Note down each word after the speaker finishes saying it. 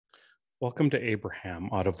Welcome to Abraham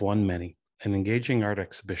out of One Many, an engaging art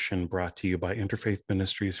exhibition brought to you by Interfaith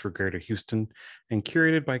Ministries for Greater Houston and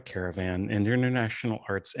curated by Caravan, an international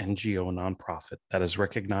arts NGO nonprofit that is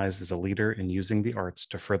recognized as a leader in using the arts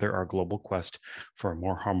to further our global quest for a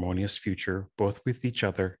more harmonious future, both with each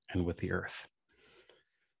other and with the earth.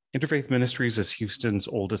 Interfaith Ministries is Houston's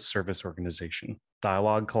oldest service organization.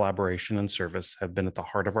 Dialogue, collaboration, and service have been at the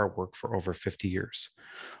heart of our work for over 50 years.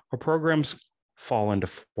 Our programs fall into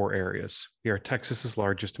four areas. We are Texas's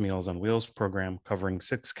largest Meals on Wheels program, covering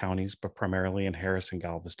 6 counties, but primarily in Harris and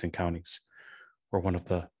Galveston counties. We're one of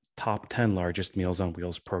the top 10 largest Meals on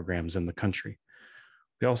Wheels programs in the country.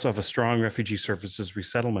 We also have a strong refugee services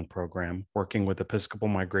resettlement program, working with Episcopal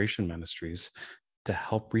Migration Ministries to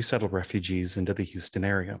help resettle refugees into the Houston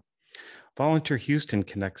area. Volunteer Houston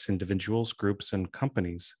connects individuals, groups, and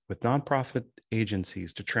companies with nonprofit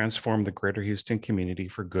agencies to transform the greater Houston community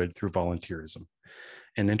for good through volunteerism.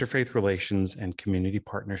 And Interfaith Relations and Community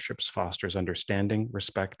Partnerships fosters understanding,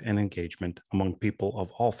 respect, and engagement among people of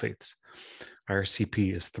all faiths.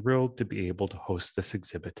 IRCP is thrilled to be able to host this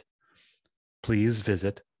exhibit. Please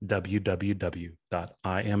visit www.imgh.org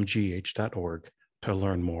to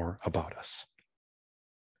learn more about us.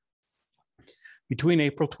 Between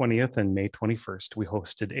April 20th and May 21st, we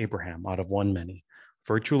hosted Abraham out of One Many,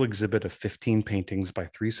 virtual exhibit of 15 paintings by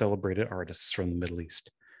 3 celebrated artists from the Middle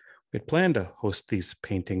East. We had planned to host these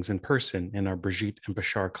paintings in person in our Brigitte and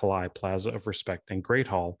Bashar Kalai Plaza of Respect and Great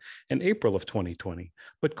Hall in April of 2020,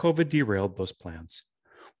 but COVID derailed those plans.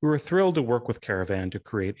 We were thrilled to work with Caravan to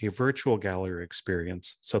create a virtual gallery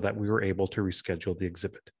experience so that we were able to reschedule the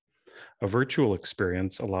exhibit. A virtual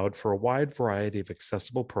experience allowed for a wide variety of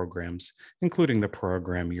accessible programs, including the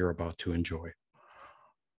program you're about to enjoy.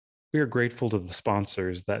 We are grateful to the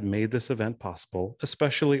sponsors that made this event possible,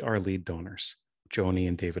 especially our lead donors, Joni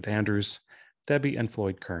and David Andrews, Debbie and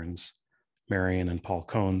Floyd Kearns, Marion and Paul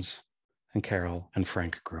Cones, and Carol and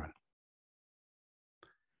Frank Gruen.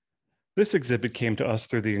 This exhibit came to us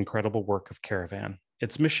through the incredible work of Caravan.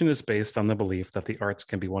 Its mission is based on the belief that the arts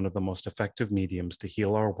can be one of the most effective mediums to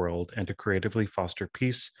heal our world and to creatively foster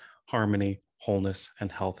peace, harmony, wholeness,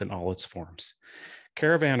 and health in all its forms.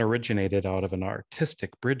 Caravan originated out of an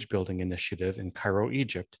artistic bridge building initiative in Cairo,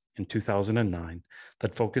 Egypt in 2009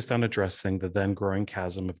 that focused on addressing the then growing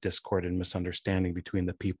chasm of discord and misunderstanding between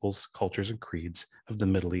the peoples, cultures, and creeds of the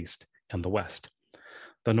Middle East and the West.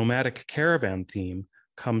 The nomadic caravan theme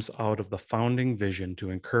comes out of the founding vision to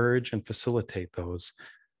encourage and facilitate those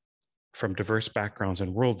from diverse backgrounds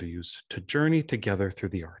and worldviews to journey together through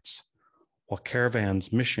the arts. While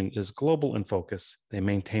Caravan's mission is global in focus, they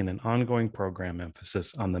maintain an ongoing program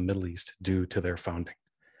emphasis on the Middle East due to their founding.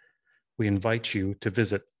 We invite you to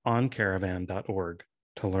visit oncaravan.org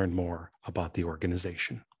to learn more about the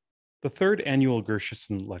organization. The third annual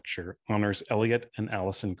Gershenson Lecture honors Elliot and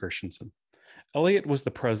Allison Gershenson. Elliot was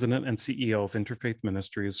the president and CEO of Interfaith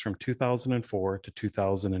Ministries from 2004 to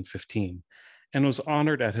 2015 and was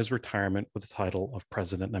honored at his retirement with the title of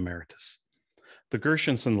President Emeritus. The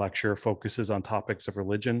Gershenson Lecture focuses on topics of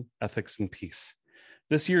religion, ethics, and peace.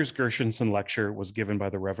 This year's Gershenson Lecture was given by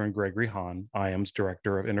the Reverend Gregory Hahn, IAM's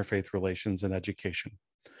Director of Interfaith Relations and Education.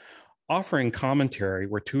 Offering commentary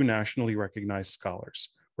were 2 nationally recognized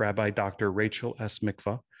scholars, Rabbi Dr. Rachel S.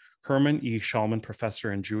 Mikva, Herman E. Schallman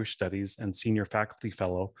Professor in Jewish Studies and Senior Faculty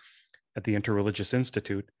Fellow at the Interreligious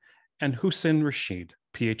Institute, and Hussein Rashid,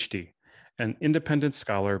 PhD, an independent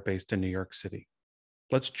scholar based in New York City.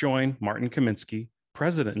 Let's join Martin Kaminsky,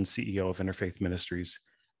 President and CEO of Interfaith Ministries,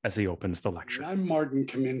 as he opens the lecture. I'm Martin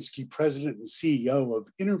Kaminsky, President and CEO of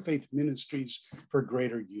Interfaith Ministries for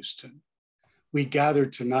Greater Houston. We gather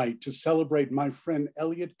tonight to celebrate my friend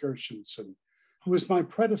Elliot Gershenson, who was my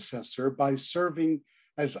predecessor by serving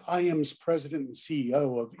as IAM's President and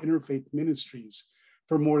CEO of Interfaith Ministries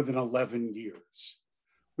for more than 11 years.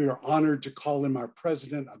 We are honored to call him our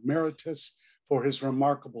President Emeritus for his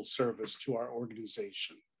remarkable service to our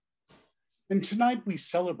organization. And tonight we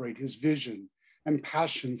celebrate his vision and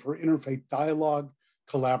passion for interfaith dialogue,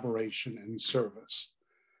 collaboration, and service,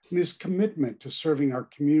 and his commitment to serving our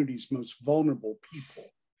community's most vulnerable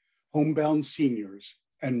people, homebound seniors,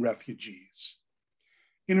 and refugees.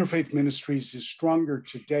 Interfaith Ministries is stronger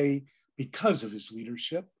today because of his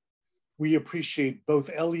leadership. We appreciate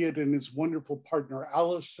both Elliot and his wonderful partner,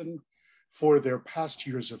 Allison, for their past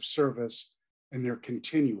years of service and their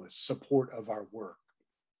continuous support of our work.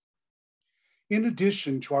 In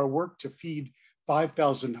addition to our work to feed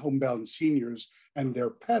 5,000 homebound seniors and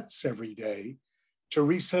their pets every day, to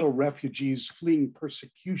resettle refugees fleeing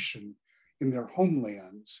persecution in their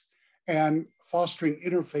homelands, and fostering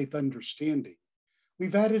interfaith understanding,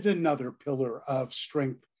 we've added another pillar of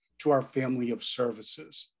strength to our family of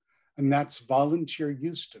services, and that's Volunteer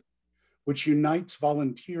Houston, which unites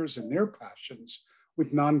volunteers and their passions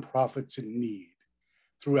with nonprofits in need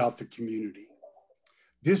throughout the community.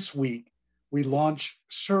 This week, we launch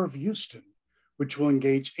Serve Houston, which will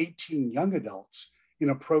engage 18 young adults in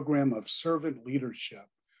a program of servant leadership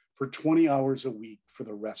for 20 hours a week for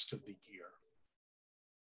the rest of the year.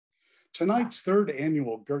 Tonight's third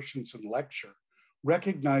annual Gershenson lecture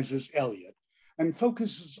recognizes Elliot and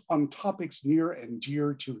focuses on topics near and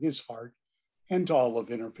dear to his heart and all of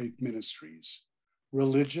Interfaith Ministries: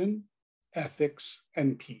 religion, ethics,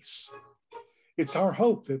 and peace. It's our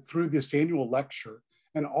hope that through this annual lecture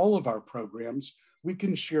and all of our programs, we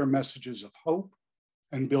can share messages of hope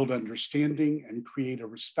and build understanding and create a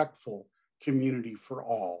respectful community for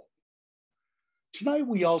all. Tonight,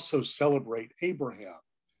 we also celebrate Abraham,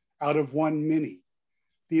 Out of One Many,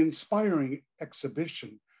 the inspiring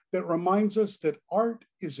exhibition that reminds us that art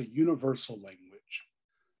is a universal language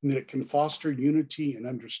and that it can foster unity and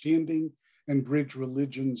understanding and bridge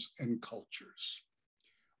religions and cultures.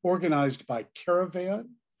 Organized by Caravan,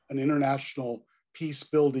 an international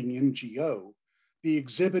peace-building NGO, the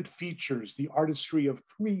exhibit features the artistry of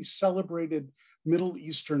 3 celebrated Middle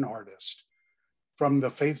Eastern artists from the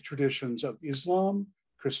faith traditions of Islam,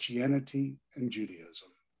 Christianity, and Judaism.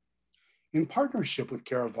 In partnership with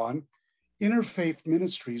Caravan, Interfaith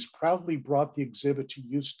Ministries proudly brought the exhibit to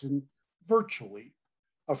Houston virtually,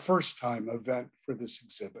 a first-time event for this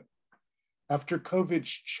exhibit. After COVID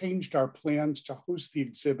changed our plans to host the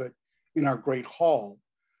exhibit in our Great Hall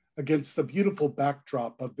against the beautiful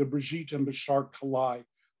backdrop of the Brigitte and Bashar Kalai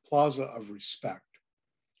Plaza of Respect.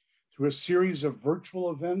 Through a series of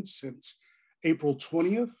virtual events since April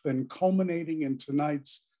 20th and culminating in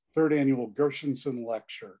tonight's third annual Gershenson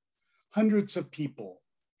lecture, hundreds of people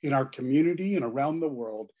in our community and around the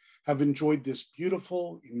world have enjoyed this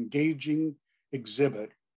beautiful, engaging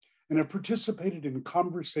exhibit and have participated in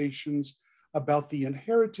conversations about the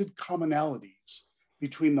inherited commonalities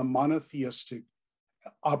between the monotheistic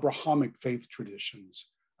Abrahamic faith traditions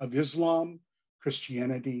of Islam,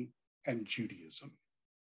 Christianity, and Judaism.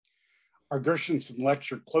 Our Gershenson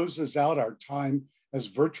lecture closes out our time as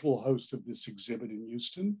virtual host of this exhibit in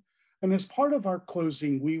Houston, and as part of our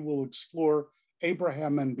closing, we will explore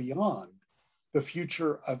Abraham and beyond, the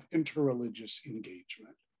future of interreligious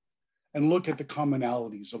engagement, and look at the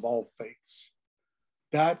commonalities of all faiths.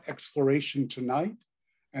 That exploration tonight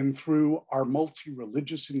and through our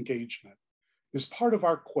multi-religious engagement is part of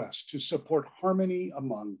our quest to support harmony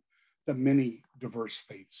among the many diverse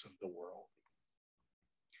faiths of the world.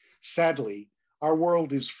 Sadly, our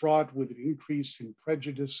world is fraught with an increase in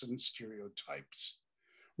prejudice and stereotypes,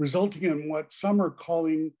 resulting in what some are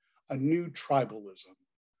calling a new tribalism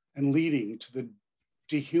and leading to the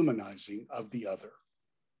dehumanizing of the other.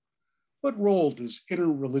 What role does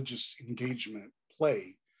interreligious engagement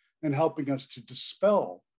play in helping us to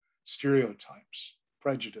dispel stereotypes,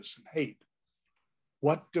 prejudice, and hate?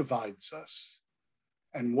 What divides us?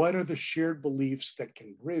 And what are the shared beliefs that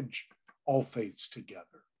can bridge all faiths together?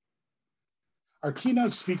 Our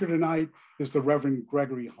keynote speaker tonight is the Reverend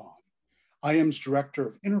Gregory Hahn, IM's Director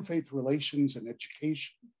of Interfaith Relations and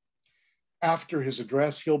Education. After his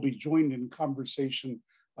address, he'll be joined in conversation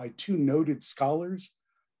by 2 noted scholars,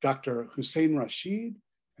 Dr. Hussein Rashid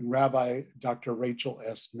and Rabbi Dr. Rachel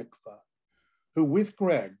S. Mikva, who with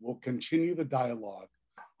Greg will continue the dialogue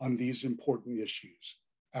on these important issues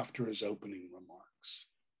after his opening remarks.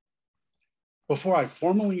 Before I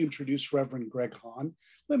formally introduce Reverend Greg Hahn,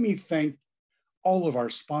 let me thank all of our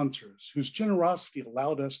sponsors whose generosity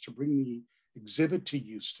allowed us to bring the exhibit to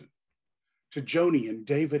Houston, to Joni and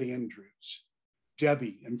David Andrews,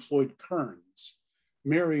 Debbie and Floyd Kearns,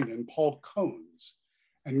 Marion and Paul Cones,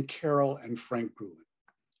 and Carol and Frank Gruen,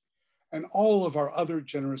 and all of our other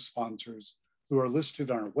generous sponsors who are listed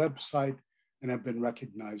on our website and have been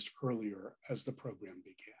recognized earlier as the program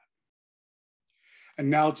began. And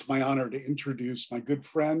now it's my honor to introduce my good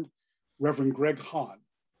friend, Reverend Greg Hahn.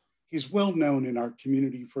 He's well known in our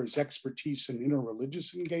community for his expertise in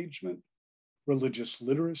interreligious engagement, religious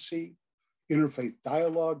literacy, interfaith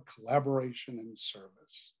dialogue, collaboration, and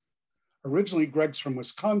service. Originally, Greg's from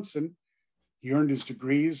Wisconsin. He earned his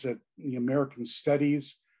degrees at the American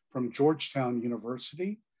Studies from Georgetown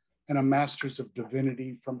University and a Master's of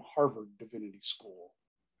Divinity from Harvard Divinity School.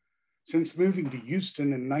 Since moving to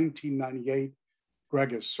Houston in 1998,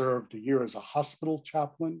 Greg has served a year as a hospital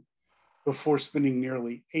chaplain before spending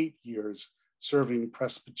nearly 8 years serving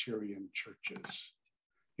Presbyterian churches.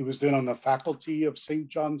 He was then on the faculty of St.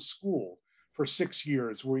 John's School for 6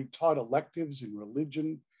 years, where he taught electives in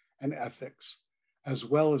religion and ethics, as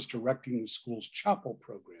well as directing the school's chapel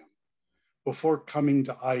program before coming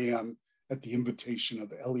to IM at the invitation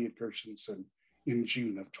of Elliot Gershenson in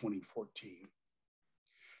June of 2014.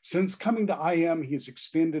 Since coming to IM, he has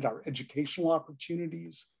expanded our educational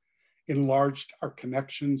opportunities, enlarged our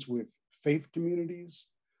connections with faith communities,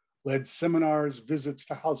 led seminars, visits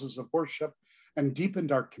to houses of worship, and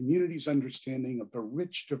deepened our community's understanding of the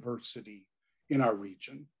rich diversity in our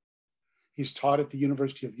region. He's taught at the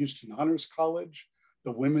University of Houston Honors College,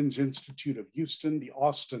 the Women's Institute of Houston, the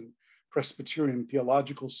Austin Presbyterian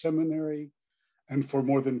Theological Seminary, and for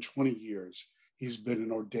more than 20 years, he's been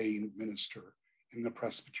an ordained minister in the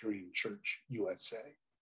Presbyterian Church USA.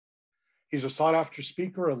 He's a sought-after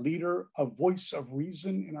speaker, a leader, a voice of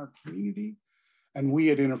reason in our community, and we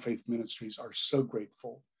at Interfaith Ministries are so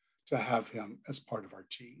grateful to have him as part of our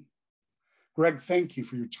team. Greg, thank you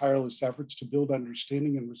for your tireless efforts to build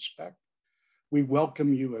understanding and respect. We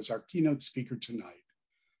welcome you as our keynote speaker tonight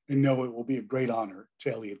and know it will be a great honor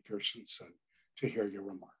to Elliot Gershenson to hear your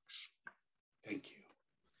remarks. Thank you.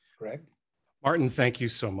 Greg? Martin, thank you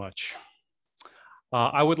so much.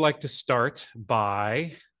 I would like to start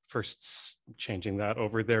by first changing that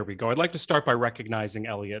over. There we go. I'd like to start by recognizing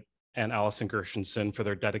Elliot and Allison Gershenson for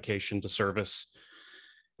their dedication to service.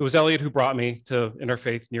 It was Elliot who brought me to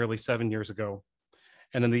Interfaith nearly 7 years ago.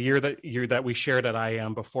 And in the year that we shared at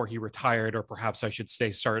IM before he retired, or perhaps I should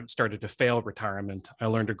say started to fail retirement, I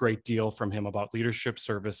learned a great deal from him about leadership,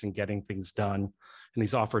 service, and getting things done. And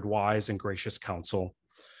he's offered wise and gracious counsel.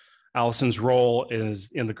 Allison's role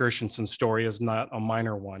in the Gershenson story is not a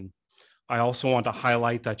minor one. I also want to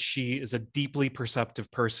highlight that she is a deeply perceptive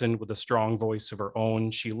person with a strong voice of her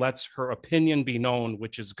own. She lets her opinion be known,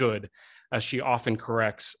 which is good, as she often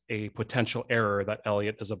corrects a potential error that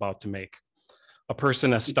Elliot is about to make. A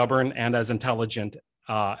person as stubborn and as intelligent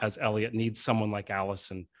as Elliot needs someone like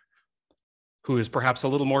Allison, who is perhaps a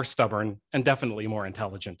little more stubborn and definitely more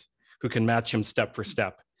intelligent, who can match him step for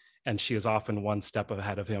step. And she is often one step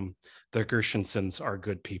ahead of him. The Gershensons are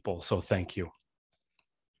good people, so thank you.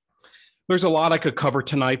 There's a lot I could cover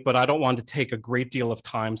tonight, but I don't want to take a great deal of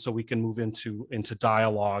time so we can move into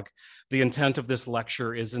dialogue. The intent of this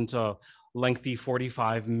lecture isn't a lengthy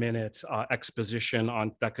 45-minute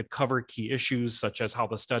exposition that could cover key issues such as how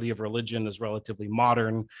the study of religion is relatively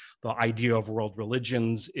modern. The idea of world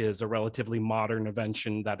religions is a relatively modern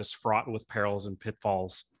invention that is fraught with perils and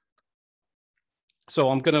pitfalls.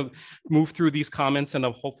 So I'm going to move through these comments and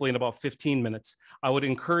hopefully in about 15 minutes. I would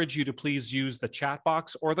encourage you to please use the chat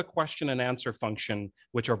box or the question and answer function,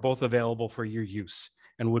 which are both available for your use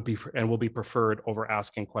and will be preferred over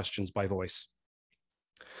asking questions by voice.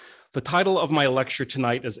 The title of my lecture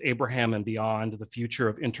tonight is Abraham and Beyond, the Future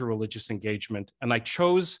of Interreligious Engagement. And I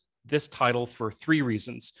chose this title for 3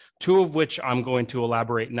 reasons, 2 of which I'm going to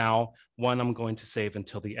elaborate now, 1 I'm going to save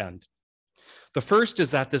until the end. The first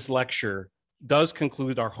is that this lecture does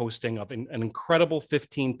conclude our hosting of an incredible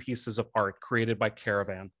 15 pieces of art created by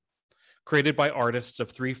Caravan, created by artists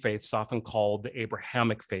of 3 faiths, often called the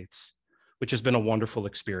Abrahamic faiths, which has been a wonderful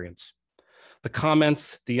experience. The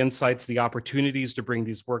comments, the insights, the opportunities to bring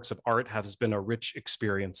these works of art has been a rich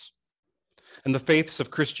experience. And the faiths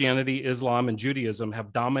of Christianity, Islam, and Judaism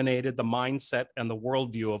have dominated the mindset and the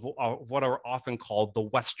worldview of what are often called the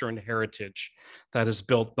Western heritage that has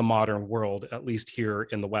built the modern world, at least here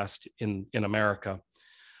in the West, in America.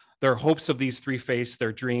 Their hopes of these 3 faiths,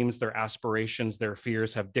 their dreams, their aspirations, their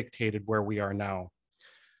fears have dictated where we are now.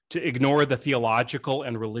 To ignore the theological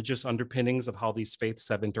and religious underpinnings of how these faiths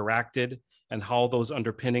have interacted and how those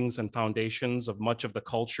underpinnings and foundations of much of the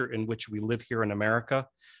culture in which we live here in America,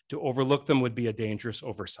 to overlook them would be a dangerous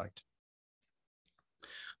oversight.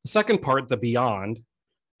 The second part, the beyond,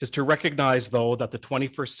 is to recognize, though, that the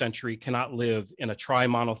 21st century cannot live in a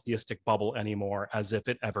tri-monotheistic bubble anymore as if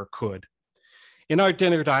it ever could. In our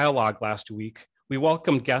dinner dialogue last week, we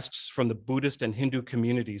welcomed guests from the Buddhist and Hindu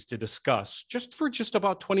communities to discuss, for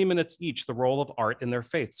about 20 minutes each, the role of art in their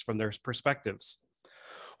faiths from their perspectives.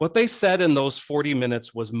 What they said in those 40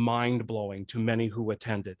 minutes was mind-blowing to many who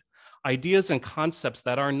attended. Ideas and concepts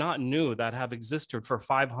that are not new, that have existed for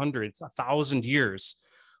 500, 1,000 years,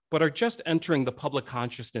 but are just entering the public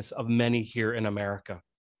consciousness of many here in America.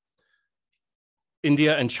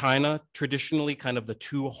 India and China, traditionally kind of the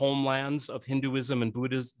 2 homelands of Hinduism and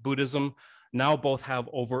Buddhism, now both have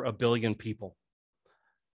over 1 billion people.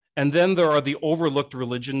 And then there are the overlooked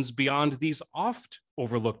religions beyond these oft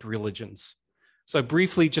overlooked religions. So I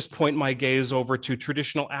briefly just point my gaze over to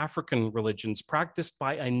traditional African religions practiced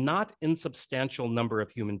by a not insubstantial number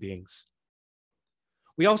of human beings.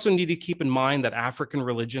 We also need to keep in mind that African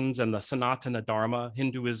religions and the Sanatana Dharma,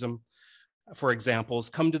 Hinduism, for examples,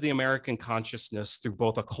 come to the American consciousness through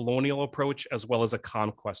both a colonial approach as well as a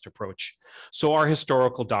conquest approach. So our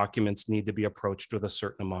historical documents need to be approached with a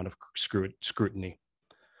certain amount of scrutiny.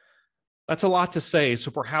 That's a lot to say,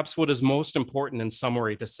 so perhaps what is most important in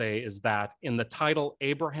summary to say is that in the title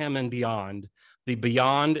Abraham and Beyond, the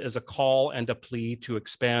beyond is a call and a plea to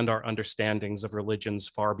expand our understandings of religions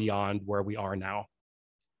far beyond where we are now.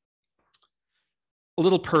 A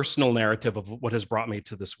little personal narrative of what has brought me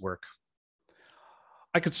to this work.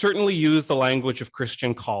 I could certainly use the language of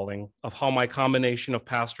Christian calling, of how my combination of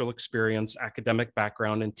pastoral experience, academic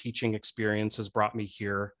background, and teaching experience has brought me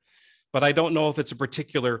here. But I don't know if it's a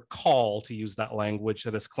particular call, to use that language,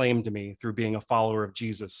 that has claimed to me through being a follower of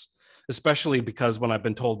Jesus, especially because when I've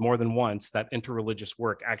been told more than once that interreligious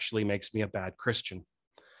work actually makes me a bad Christian.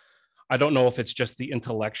 I don't know if it's just the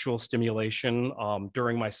intellectual stimulation.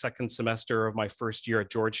 During my second semester of my first year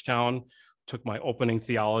at Georgetown, took my opening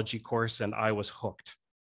theology course and I was hooked.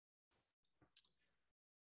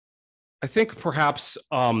 I think perhaps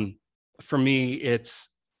for me, it's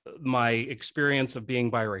my experience of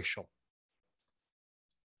being biracial,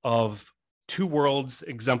 of two worlds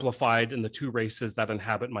exemplified in the two races that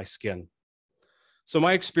inhabit my skin. So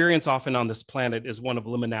my experience often on this planet is one of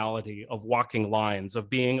liminality, of walking lines, of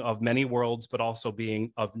being of many worlds, but also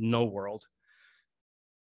being of no world.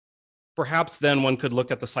 Perhaps then one could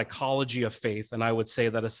look at the psychology of faith, and I would say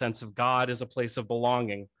that a sense of God is a place of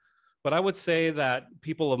belonging. But I would say that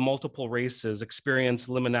people of multiple races experience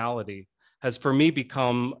liminality has for me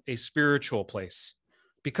become a spiritual place,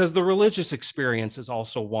 because the religious experience is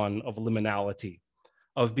also one of liminality,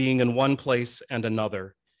 of being in one place and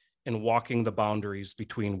another, and walking the boundaries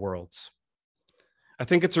between worlds. I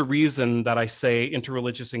think it's a reason that I say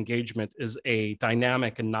interreligious engagement is a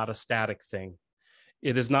dynamic and not a static thing.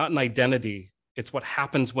 It is not an identity, it's what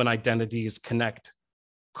happens when identities connect,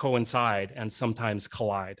 coincide, and sometimes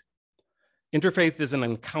collide. Interfaith is an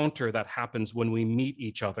encounter that happens when we meet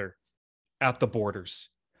each other at the borders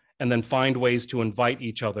and then find ways to invite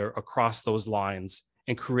each other across those lines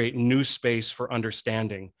and create new space for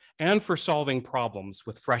understanding and for solving problems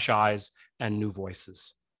with fresh eyes and new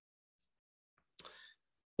voices.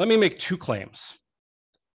 Let me make two claims.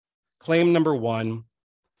 Claim number one,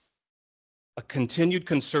 a continued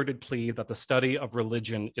concerted plea that the study of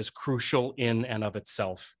religion is crucial in and of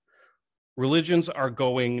itself. Religions are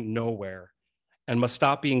going nowhere and must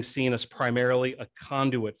stop being seen as primarily a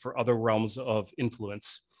conduit for other realms of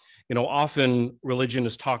influence. You know, often religion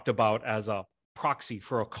is talked about as a proxy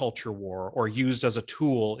for a culture war or used as a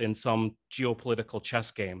tool in some geopolitical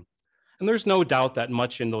chess game. And there's no doubt that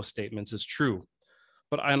much in those statements is true.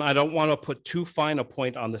 But I don't want to put too fine a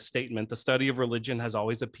point on the statement. The study of religion has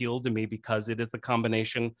always appealed to me because it is the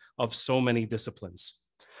combination of so many disciplines.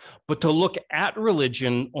 But to look at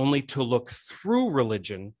religion only to look through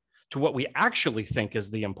religion to what we actually think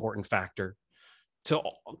is the important factor, to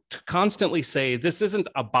constantly say, this isn't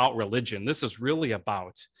about religion, this is really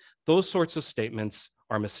about, those sorts of statements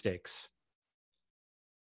are mistakes.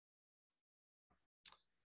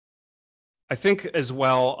 I think as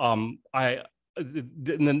well,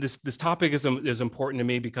 this topic is important to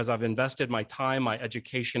me because I've invested my time, my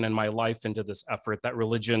education, and my life into this effort that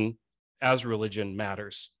religion, as religion,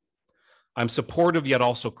 matters. I'm supportive yet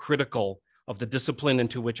also critical of the discipline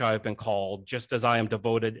into which I have been called, just as I am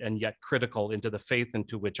devoted and yet critical into the faith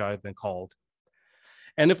into which I have been called.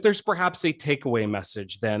 And if there's perhaps a takeaway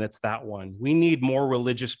message, then it's that one. We need more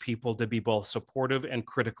religious people to be both supportive and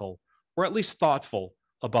critical, or at least thoughtful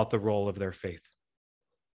about the role of their faith.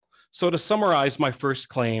 So to summarize, my first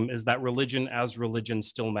claim is that religion as religion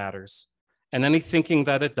still matters. And any thinking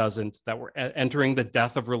that it doesn't, that we're entering the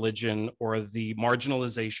death of religion or the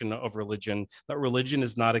marginalization of religion, that religion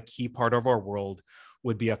is not a key part of our world,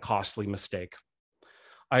 would be a costly mistake.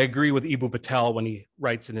 I agree with Eboo Patel when he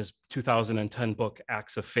writes in his 2010 book,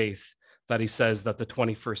 Acts of Faith, that he says that the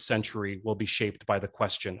 21st century will be shaped by the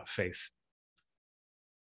question of faith.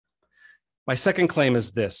 My second claim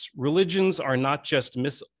is this: religions are not just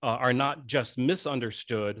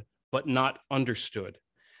misunderstood, but not understood.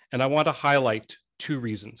 And I want to highlight two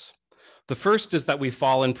reasons. The first is that we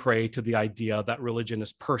fall and prey to the idea that religion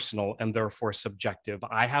is personal and therefore subjective.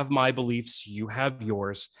 I have my beliefs, you have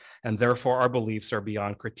yours, and therefore our beliefs are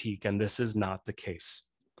beyond critique, and this is not the case.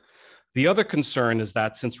 The other concern is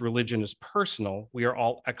that since religion is personal, we are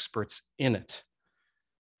all experts in it.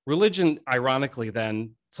 Religion, ironically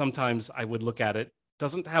then, sometimes I would look at it,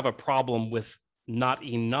 doesn't have a problem with not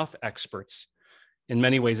enough experts. In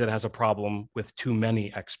many ways, it has a problem with too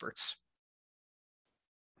many experts.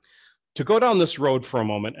 To go down this road for a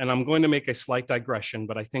moment, and I'm going to make a slight digression,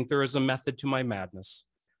 but I think there is a method to my madness.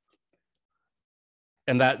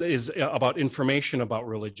 And that is about information about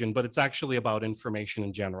religion, but it's actually about information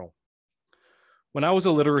in general. When I was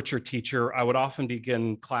a literature teacher, I would often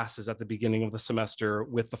begin classes at the beginning of the semester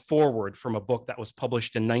with the foreword from a book that was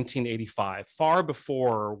published in 1985, far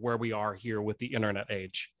before where we are here with the internet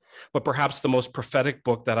age, but perhaps the most prophetic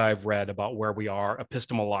book that I've read about where we are,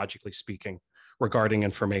 epistemologically speaking, regarding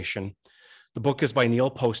information. The book is by Neil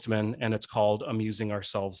Postman, and it's called Amusing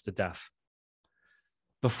Ourselves to Death.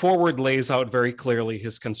 The foreword lays out very clearly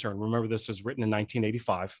his concern. Remember, this was written in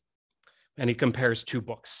 1985, and he compares two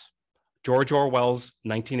books, George Orwell's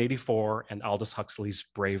 1984 and Aldous Huxley's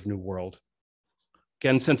Brave New World.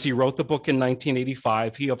 Again, since he wrote the book in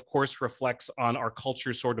 1985, he of course reflects on our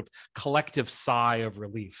culture's sort of collective sigh of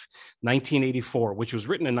relief. 1984, which was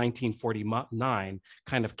written in 1949,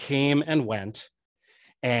 kind of came and went,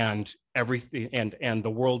 and everything and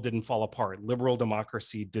the world didn't fall apart. Liberal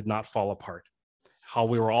democracy did not fall apart. How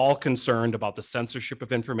we were all concerned about the censorship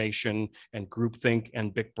of information and groupthink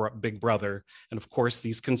and big brother. And of course,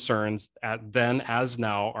 these concerns then as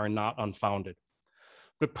now are not unfounded.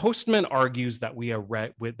 But Postman argues that we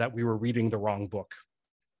were reading the wrong book.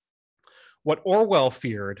 What Orwell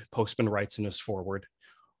feared, Postman writes in his foreword,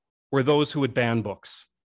 were those who would ban books.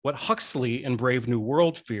 What Huxley in Brave New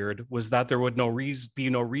World feared was that there would be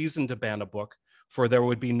no reason to ban a book, for there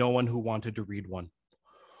would be no one who wanted to read one.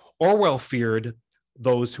 Orwell feared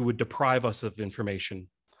those who would deprive us of information.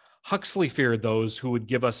 Huxley feared those who would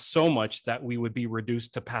give us so much that we would be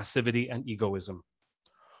reduced to passivity and egoism.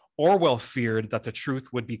 Orwell feared that the truth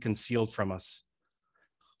would be concealed from us.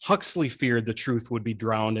 Huxley feared the truth would be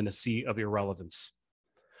drowned in a sea of irrelevance.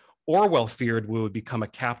 Orwell feared we would become a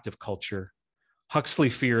captive culture. Huxley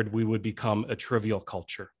feared we would become a trivial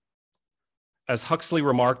culture. As Huxley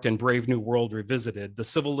remarked in Brave New World Revisited, the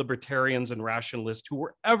civil libertarians and rationalists who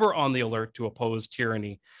were ever on the alert to oppose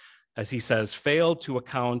tyranny, as he says, failed to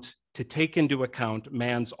take into account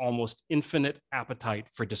man's almost infinite appetite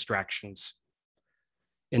for distractions.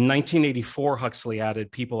 In 1984, Huxley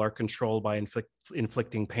added, people are controlled by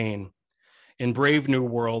inflicting pain. In Brave New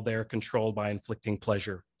World, they are controlled by inflicting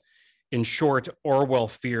pleasure. In short, Orwell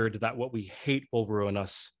feared that what we hate will ruin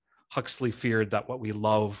us. Huxley feared that what we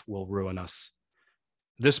love will ruin us.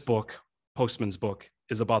 This book, Postman's book,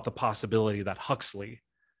 is about the possibility that Huxley,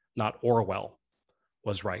 not Orwell,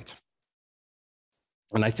 was right.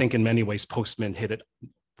 And I think in many ways, Postman hit it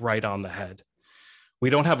right on the head.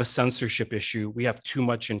 We don't have a censorship issue. We have too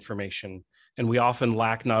much information, and we often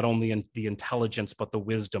lack not only the intelligence, but the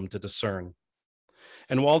wisdom to discern.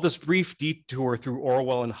 And while this brief detour through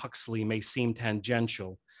Orwell and Huxley may seem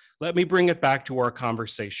tangential, let me bring it back to our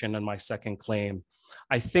conversation and my second claim.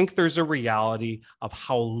 I think there's a reality of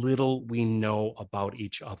how little we know about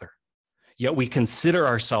each other, yet we consider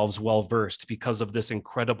ourselves well-versed because of this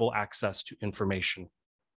incredible access to information.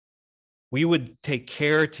 We would take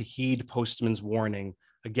care to heed Postman's warning,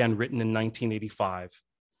 again written in 1985,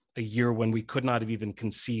 a year when we could not have even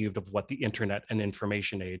conceived of what the internet and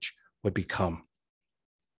information age would become.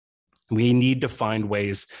 We need to find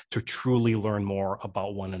ways to truly learn more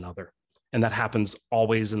about one another. And that happens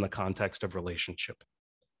always in the context of relationship.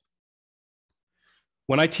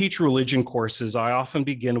 When I teach religion courses, I often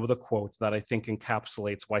begin with a quote that I think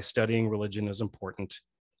encapsulates why studying religion is important.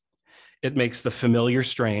 It makes the familiar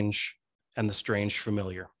strange and the strange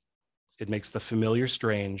familiar. It makes the familiar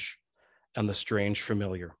strange and the strange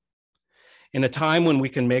familiar. In a time when we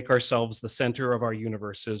can make ourselves the center of our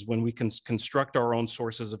universes, when we can construct our own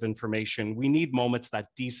sources of information, we need moments that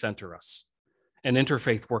decenter us. And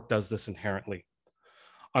interfaith work does this inherently.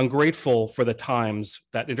 I'm grateful for the times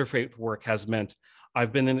that interfaith work has meant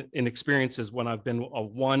I've been in experiences when I've been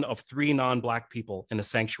one of 3 non-Black people in a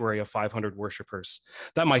sanctuary of 500 worshipers,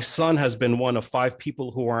 that my son has been one of 5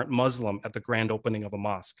 people who aren't Muslim at the grand opening of a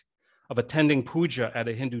mosque, of attending puja at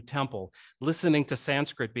a Hindu temple, listening to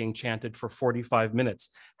Sanskrit being chanted for 45 minutes,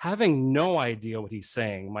 having no idea what he's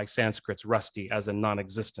saying. My Sanskrit's rusty as in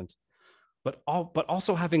non-existent, but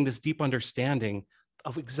also having this deep understanding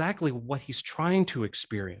of exactly what he's trying to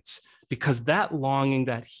experience, because that longing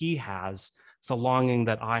that he has is a longing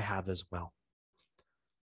that I have as well.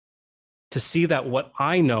 To see that what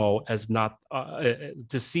I know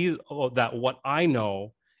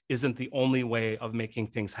isn't the only way of making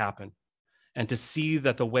things happen, and to see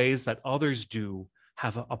that the ways that others do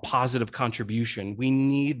have a positive contribution. We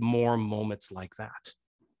need more moments like that.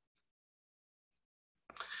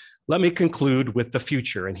 Let me conclude with the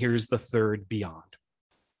future, and here's the third beyond.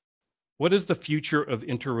 What is the future of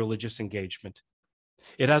interreligious engagement?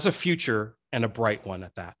 It has a future, and a bright one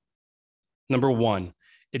at that. Number one,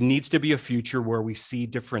 It needs to be a future where we see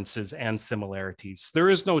differences and similarities. There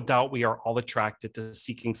is no doubt we are all attracted to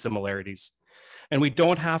seeking similarities. And we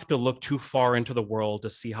don't have to look too far into the world to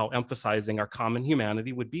see how emphasizing our common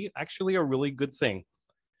humanity would be actually a really good thing.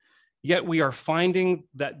 Yet we are finding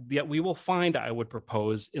that, yet we will find, I would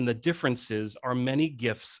propose, in the differences are many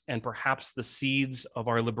gifts and perhaps the seeds of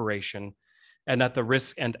our liberation, and at the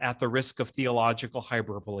risk of theological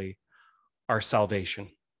hyperbole, our salvation.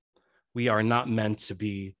 We are not meant to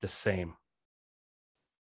be the same.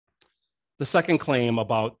 The second claim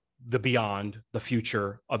about the beyond, the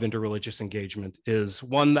future of interreligious engagement is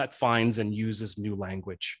one that finds and uses new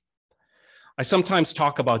language. I sometimes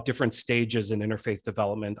talk about different stages in interfaith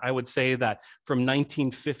development. I would say that from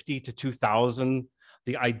 1950 to 2000,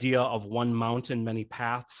 the idea of one mountain, many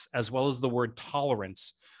paths, as well as the word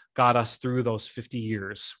tolerance, got us through those 50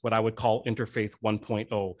 years, what I would call interfaith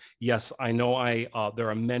 1.0. Yes, I know there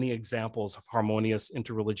are many examples of harmonious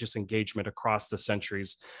interreligious engagement across the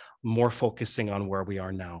centuries, more focusing on where we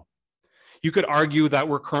are now. You could argue that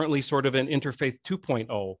we're currently sort of in interfaith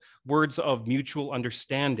 2.0. Words of mutual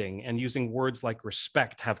understanding and using words like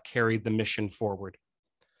respect have carried the mission forward.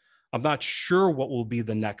 I'm not sure what will be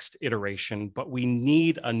the next iteration, but we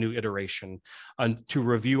need a new iteration to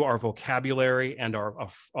review our vocabulary and our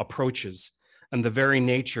approaches and the very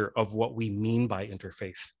nature of what we mean by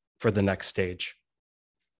interfaith for the next stage.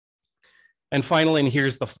 And finally, and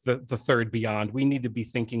here's the third beyond, we need to be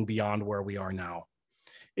thinking beyond where we are now.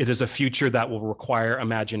 It is a future that will require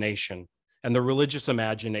imagination. And the religious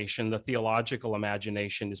imagination, the theological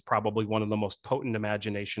imagination, is probably one of the most potent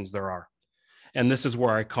imaginations there are. And this is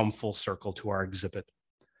where I come full circle to our exhibit.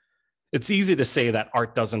 It's easy to say that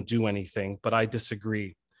art doesn't do anything, but I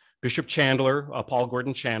disagree. Bishop Chandler, Paul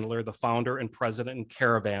Gordon Chandler, the founder and president in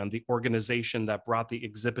Caravan, the organization that brought the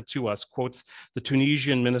exhibit to us, quotes the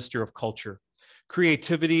Tunisian Minister of Culture.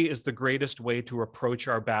 Creativity is the greatest way to approach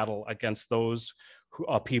our battle against those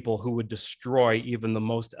people who would destroy even the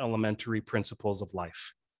most elementary principles of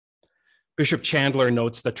life. Bishop Chandler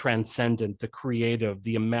notes the transcendent, the creative,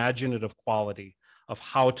 the imaginative quality of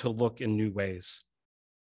how to look in new ways.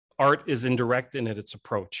 Art is indirect in its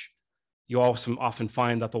approach. You also often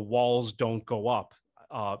find that the walls don't go up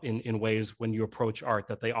in ways when you approach art,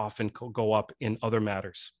 that they often go up in other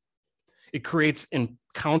matters. It creates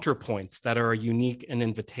counterpoints that are unique and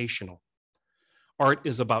invitational. Art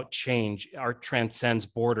is about change. Art transcends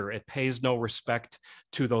border. It pays no respect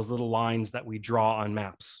to those little lines that we draw on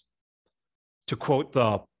maps. To quote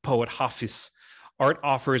the poet Hafiz, art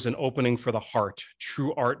offers an opening for the heart.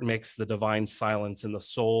 True art makes the divine silence and the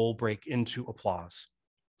soul break into applause.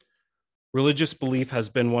 Religious belief has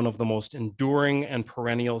been one of the most enduring and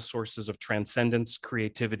perennial sources of transcendence,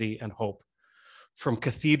 creativity, and hope. From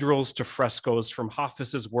cathedrals to frescoes, from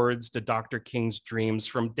Hafiz's words to Dr. King's dreams,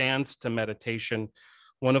 from dance to meditation,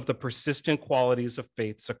 one of the persistent qualities of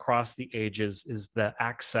faiths across the ages is the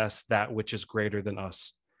access that which is greater than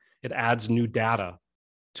us. It adds new data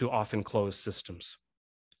to often closed systems.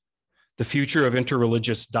 The future of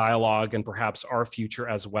interreligious dialogue, and perhaps our future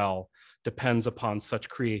as well, depends upon such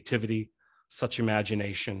creativity, such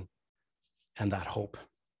imagination, and that hope.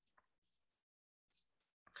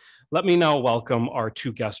 Let me now welcome our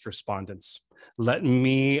two guest respondents. Let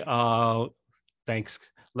me go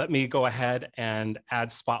ahead and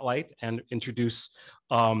add spotlight and introduce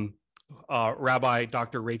Rabbi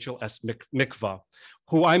Dr. Rachel S. Mikva,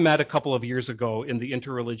 who I met a couple of years ago in the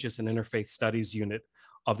Interreligious and Interfaith Studies Unit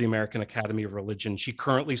of the American Academy of Religion. She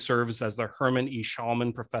currently serves as the Herman E.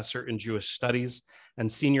 Schallman Professor in Jewish Studies and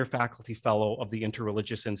Senior Faculty Fellow of the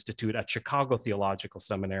Interreligious Institute at Chicago Theological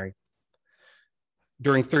Seminary.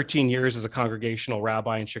 During 13 years as a congregational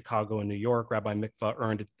rabbi in Chicago and New York, Rabbi Mikva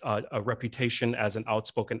earned a reputation as an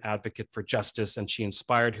outspoken advocate for justice, and she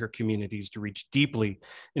inspired her communities to reach deeply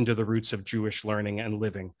into the roots of Jewish learning and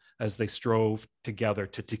living as they strove together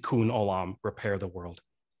to tikkun olam, repair the world.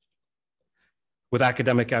 With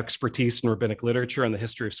academic expertise in rabbinic literature and the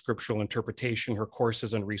history of scriptural interpretation, her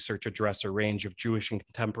courses and research address a range of Jewish and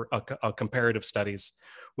comparative studies,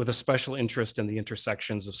 with a special interest in the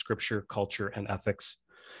intersections of scripture, culture, and ethics.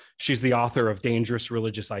 She's the author of Dangerous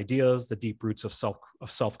Religious Ideas, The Deep Roots of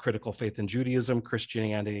Self-Critical Faith in Judaism,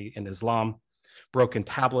 Christianity, and Islam, Broken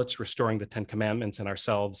Tablets, Restoring the Ten Commandments and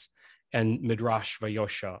Ourselves, and Midrash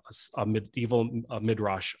Vayosha, a medieval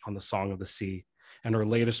midrash on the Song of the Sea. And her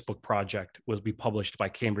latest book project will be published by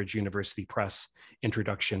Cambridge University Press,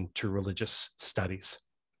 Introduction to Religious Studies.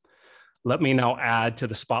 Let me now add to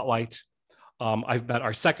the spotlight. I've met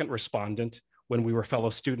our second respondent when we were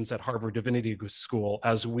fellow students at Harvard Divinity School,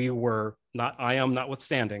 as we were,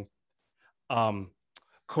 notwithstanding,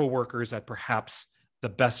 co-workers at perhaps the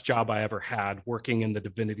best job I ever had, working in the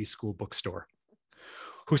Divinity School bookstore.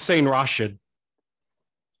 Hussein Rashid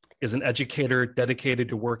is an educator dedicated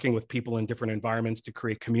to working with people in different environments to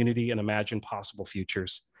create community and imagine possible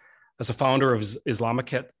futures. As a founder of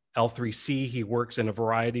Islamic L3C, he works in a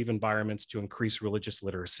variety of environments to increase religious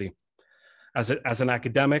literacy. As an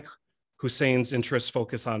academic, Hussein's interests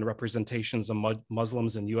focus on representations of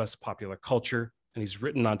Muslims in US popular culture, and he's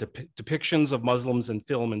written on depictions of Muslims in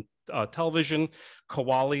film and television,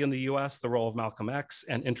 Qawwali in the US, the role of Malcolm X,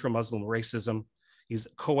 and intra-Muslim racism. He's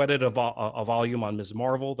co-edited a volume on Ms.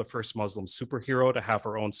 Marvel, the first Muslim superhero to have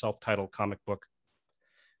her own self-titled comic book.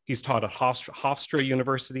 He's taught at Hofstra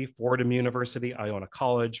University, Fordham University, Iona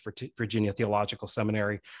College, Virginia Theological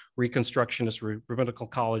Seminary, Reconstructionist Rabbinical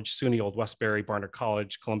College, SUNY Old Westbury, Barnard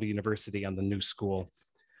College, Columbia University, and the New School.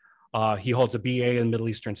 He holds a BA in Middle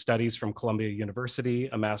Eastern Studies from Columbia University,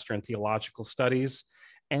 a Master in Theological Studies,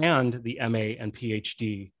 and the MA and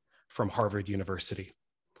PhD from Harvard University.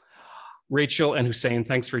 Rachel and Hussein,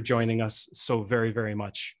 thanks for joining us so very, very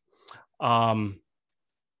much.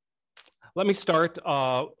 Let me start,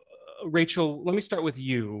 Rachel, let me start with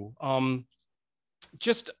you.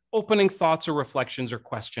 Just opening thoughts or reflections or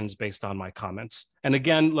questions based on my comments. And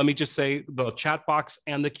again, let me just say the chat box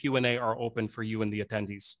and the Q&A are open for you and the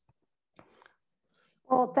attendees.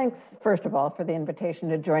 Well, thanks, first of all, for the invitation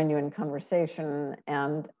to join you in conversation.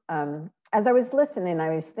 And as I was listening,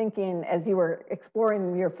 I was thinking, as you were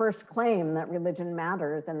exploring your first claim that religion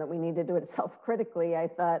matters and that we need to do it self-critically, I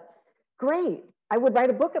thought, great, I would write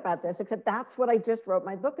a book about this, except that's what I just wrote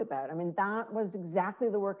my book about. I mean, that was exactly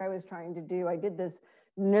the work I was trying to do. I did this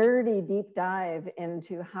nerdy deep dive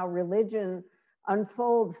into how religion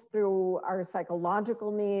unfolds through our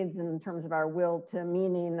psychological needs in terms of our will to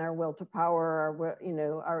meaning, our will to power,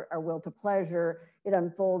 our will to pleasure. It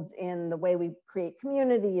unfolds in the way we create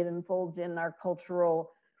community. It unfolds in our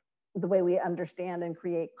cultural, the way we understand and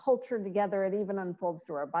create culture together. It even unfolds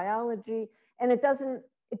through our biology. And it doesn't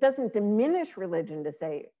diminish religion to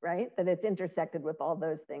say, right, that it's intersected with all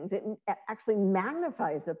those things. It actually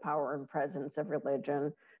magnifies the power and presence of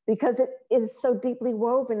religion because it is so deeply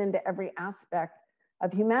woven into every aspect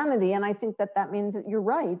of humanity. And I think that that means that you're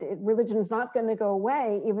right. Religion is not going to go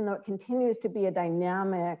away, even though it continues to be a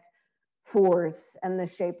dynamic force and the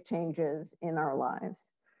shape changes in our lives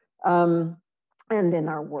and in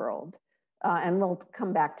our world. And we'll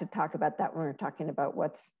come back to talk about that when we're talking about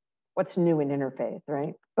what's new in interfaith,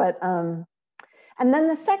 right? But, and then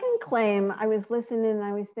the second claim, I was listening and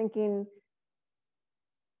I was thinking,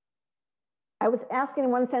 I was asking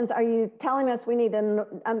in one sense, are you telling us we need to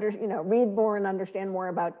read more and understand more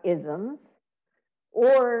about isms?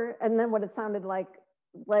 Or, and then what it sounded like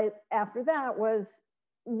after that was,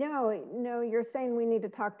 no, you're saying we need to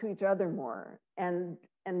talk to each other more and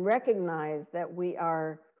recognize that we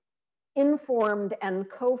are informed and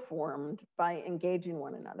co-formed by engaging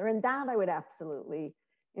one another. And that I would absolutely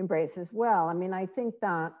embrace as well. I mean, I think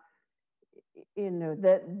that,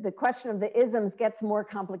 the question of the isms gets more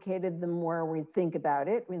complicated the more we think about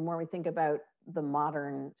it. The more we think about the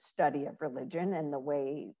modern study of religion and the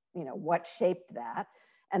way, what shaped that.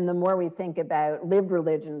 And the more we think about lived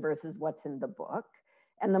religion versus what's in the book.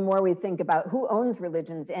 And the more we think about who owns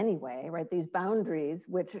religions anyway, right? These boundaries,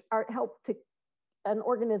 which help to an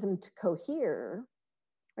organism to cohere,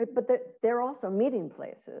 right? But they're also meeting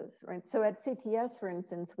places, right? So at CTS, for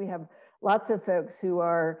instance, we have lots of folks who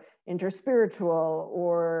are interspiritual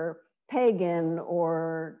or pagan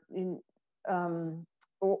or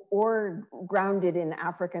grounded in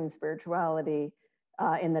African spirituality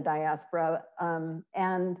in the diaspora.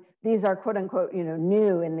 And these are quote unquote,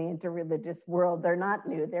 new in the interreligious world. They're not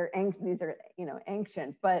new, they're ancient, these are,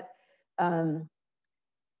 ancient, but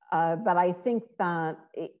I think that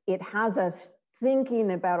it has us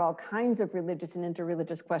thinking about all kinds of religious and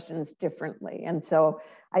interreligious questions differently. And so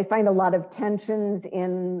I find a lot of tensions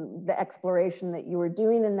in the exploration that you were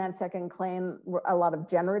doing in that second claim, a lot of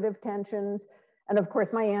generative tensions. And of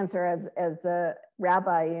course, my answer as the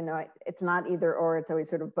rabbi, it's not either or, it's always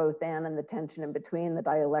sort of both and the tension in between, the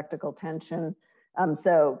dialectical tension.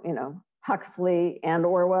 Huxley and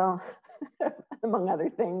Orwell, among other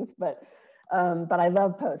things, but I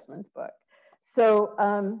love Postman's book. So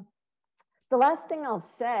the last thing I'll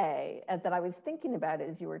say that I was thinking about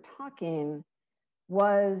as you were talking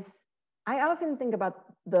was, I often think about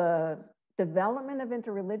the development of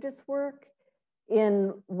interreligious work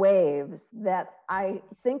in waves that I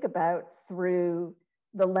think about through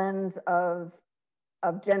the lens of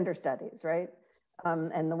gender studies, right?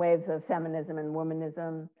 And the waves of feminism and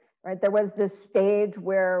womanism. Right, there was this stage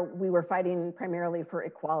where we were fighting primarily for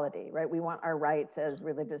equality, right? We want our rights as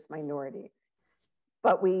religious minorities.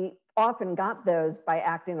 but we often got those by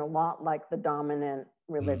acting a lot like the dominant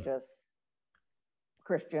religious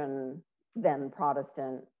Christian, then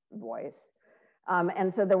Protestant voice.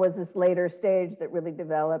 And so there was this later stage that really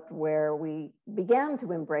developed where we began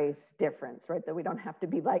to embrace difference, right? That we don't have to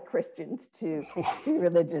be like Christians to be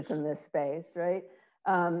religious in this space, right?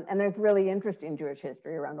 And there's really interesting Jewish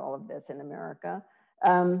history around all of this in America.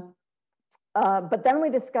 But then we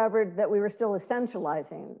discovered that we were still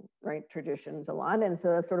essentializing, right, traditions a lot. And so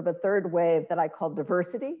that's sort of a third wave that I call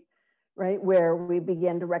diversity, right? Where we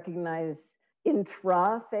begin to recognize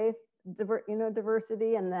intra-faith,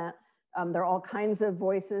 diversity, and that there are all kinds of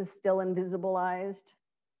voices still invisibilized.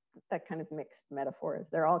 That kind of mixed metaphors.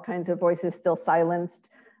 There are all kinds of voices still silenced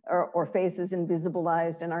or faces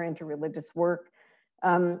invisibilized in our interreligious work.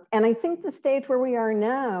 And I think the stage where we are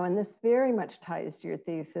now, and this very much ties to your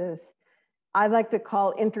thesis, I like to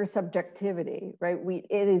call intersubjectivity, right?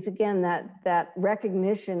 It is again that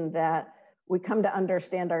recognition that we come to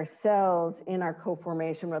understand ourselves in our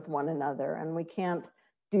co-formation with one another, and we can't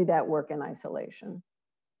do that work in isolation.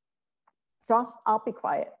 So I'll be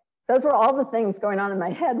quiet. Those were all the things going on in my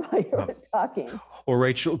head while you were talking. Well,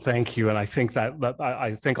 Rachel, thank you, and I think that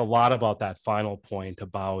I think a lot about that final point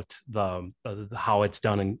about the how it's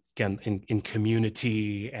done in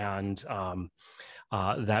community, and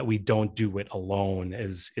that we don't do it alone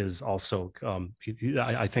is also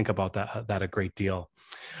I think about that a great deal.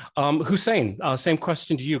 Hussein, same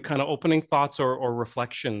question to you. Kind of opening thoughts or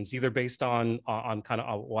reflections, either based on kind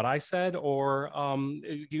of what I said, or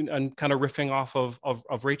and kind of riffing off of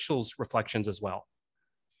Rachel's reflections as well.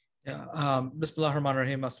 Yeah. Bismillah ar-Rahman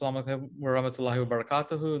ar-Rahim. Assalamu alaikum wa rahmatullahi wa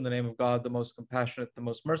barakatuhu. In the name of God, the most compassionate, the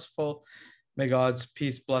most merciful. May God's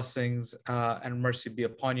peace, blessings, and mercy be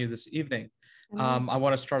upon you this evening. I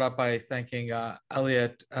want to start out by thanking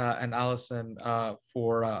Elliot and Allison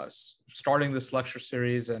for starting this lecture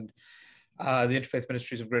series, and the Interfaith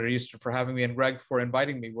Ministries of Greater Houston for having me, and Greg for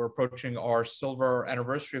inviting me. We're approaching our silver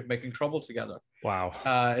anniversary of making trouble together. Wow.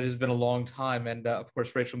 It has been a long time. And of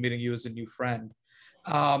course, Rachel, meeting you as a new friend.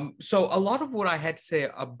 So a lot of what I had to say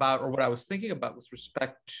about, or what I was thinking about with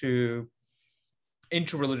respect to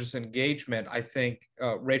interreligious engagement, I think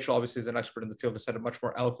Rachel obviously is an expert in the field, has said it much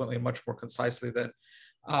more eloquently and much more concisely than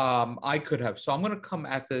I could have. So I'm going to come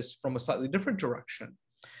at this from a slightly different direction.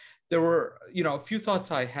 There were, a few thoughts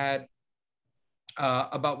I had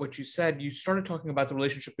about what you said. You started talking about the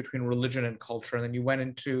relationship between religion and culture, and then you went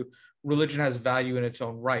into religion has value in its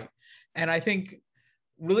own right. And I think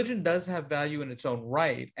religion does have value in its own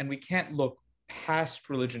right, and we can't look past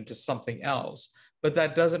religion to something else. But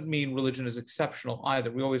that doesn't mean religion is exceptional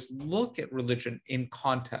either. We always look at religion in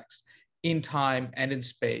context, in time, and in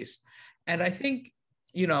space. And I think,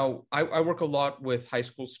 I work a lot with high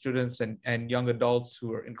school students and young adults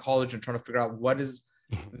who are in college and trying to figure out what does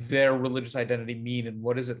their religious identity mean and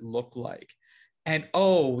what does it look like. And,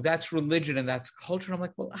 that's religion and that's culture. And I'm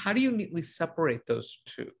like, well, how do you neatly separate those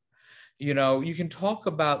two? You can talk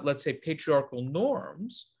about, let's say, patriarchal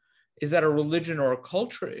norms. Is that a religion or a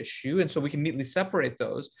culture issue? And so we can neatly separate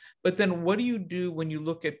those. But then what do you do when you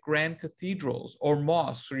look at grand cathedrals or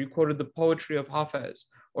mosques, or you quoted the poetry of Hafez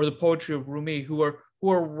or the poetry of Rumi, who are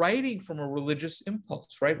writing from a religious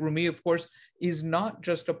impulse, right? Rumi, of course, is not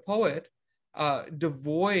just a poet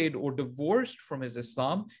devoid or divorced from his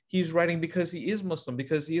Islam. He's writing because he is Muslim,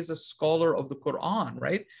 because he is a scholar of the Quran,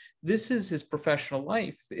 right? This is his professional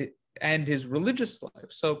life and his religious life.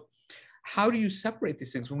 So how do you separate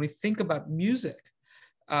these things? When we think about music,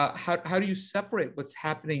 how do you separate what's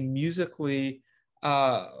happening musically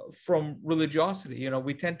from religiosity?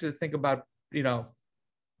 We tend to think about,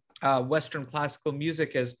 Western classical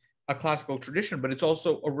music as a classical tradition, but it's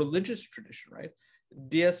also a religious tradition, right?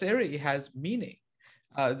 Dies Irae has meaning.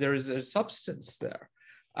 There is a substance there.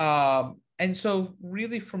 And so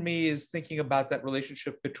really for me is thinking about that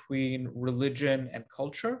relationship between religion and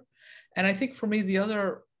culture. And I think for me, the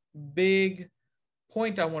other big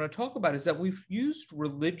point I want to talk about is that we've used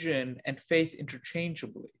religion and faith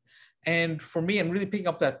interchangeably. And for me, and really picking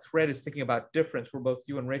up that thread is thinking about difference, where both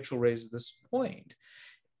you and Rachel raised this point,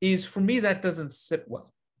 is for me, that doesn't sit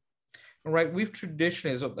well. Right? We've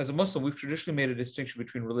traditionally, as a Muslim, we've traditionally made a distinction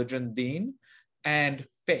between religion, deen, and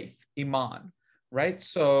faith, iman, right?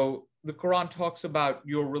 So the Quran talks about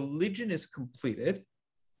your religion is completed,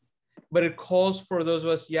 but it calls for those of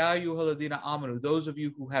us, Ya ayyuhalladhina amanu, those of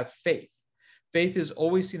you who have faith. Faith is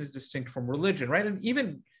always seen as distinct from religion, right? And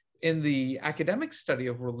even in the academic study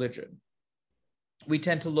of religion, we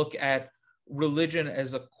tend to look at religion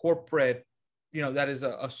as a corporate, that is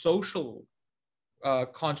a social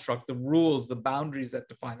construct, the rules, the boundaries that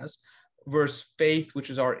define us, versus faith, which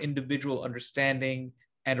is our individual understanding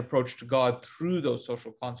and approach to God through those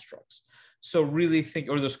social constructs. So really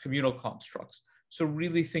or those communal constructs. So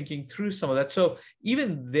really thinking through some of that. So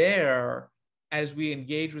even there, as we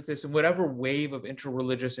engage with this in whatever wave of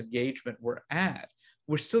interreligious engagement we're at,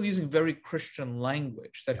 we're still using very Christian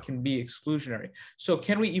language that can be exclusionary. So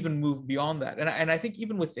can we even move beyond that? And I think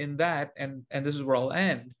even within that, and this is where I'll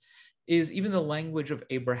end, is even the language of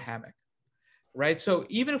Abrahamic, right? So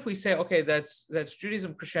even if we say, okay, that's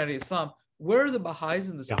Judaism, Christianity, Islam, where are the Baha'is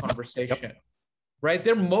in this conversation, right?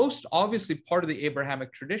 They're most obviously part of the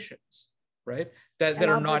Abrahamic traditions, right? That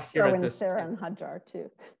are not here at this. Sarah and Hajar too.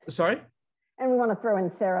 Sorry? And we want to throw in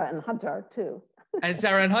Sarah and Hajar too. And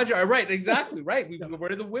Sarah and Hajar, right, exactly, right.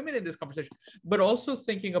 We're the women in this conversation, but also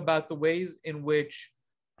thinking about the ways in which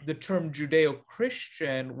the term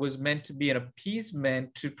Judeo-Christian was meant to be an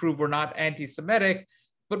appeasement to prove we're not anti-Semitic,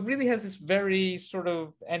 but really has this very sort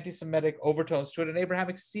of anti-Semitic overtones to it. And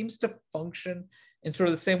Abrahamic seems to function in sort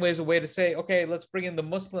of the same way as a way to say, okay, let's bring in the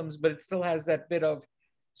Muslims, but it still has that bit of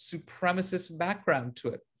supremacist background to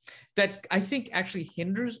it that I think actually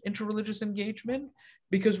hinders interreligious engagement,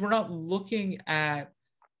 because we're not looking at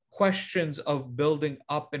questions of building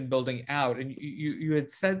up and building out. And you had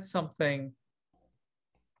said something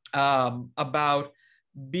about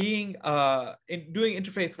being doing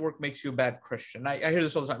interfaith work makes you a bad Christian. I hear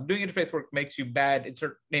this all the time. Doing interfaith work makes you bad.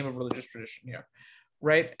 Insert name of religious tradition here,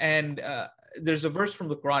 right? And there's a verse from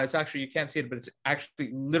the Quran. It's actually, you can't see it, but it's actually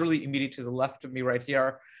literally immediate to the left of me right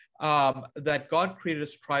here. That God created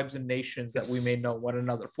us tribes and nations that we may know one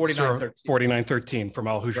another. 49:13. 49:13 from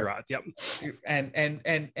Al-Hujurat. Right. Yep.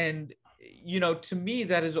 And you know, to me,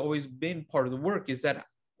 that has always been part of the work, is that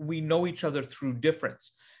we know each other through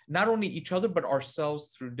difference, not only each other, but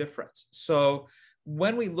ourselves through difference. So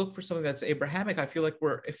when we look for something that's Abrahamic, I feel like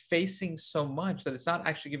we're effacing so much that it's not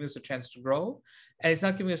actually giving us a chance to grow. And it's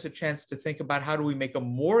not giving us a chance to think about how do we make a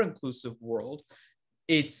more inclusive world.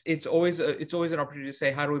 It's always an opportunity to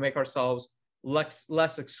say, how do we make ourselves less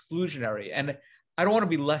exclusionary? And I don't want to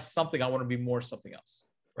be less something. I want to be more something else.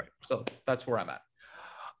 Right. So that's where I'm at.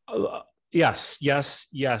 Yes.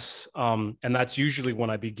 And that's usually when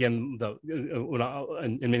I begin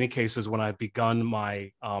in many cases, when I've begun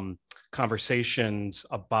my conversations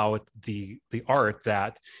about the art,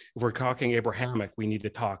 that if we're talking Abrahamic, we need to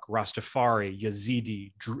talk Rastafari,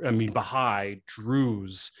 Yazidi, Baha'i,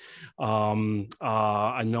 Druze.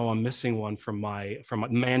 I know I'm missing one from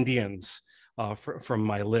Mandians. From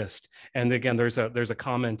my list. And again, there's a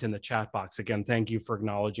comment in the chat box. Again, thank you for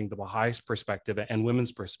acknowledging the Baha'i perspective and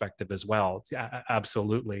women's perspective as well.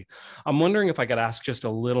 Absolutely. I'm wondering if I could ask just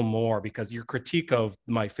a little more, because your critique of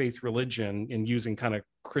my faith religion in using kind of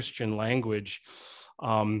Christian language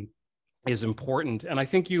is important. And I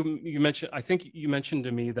think you mentioned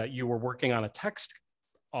to me that you were working on a text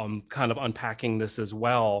kind of unpacking this as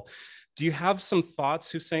well. Do you have some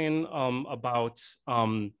thoughts, Hussein, about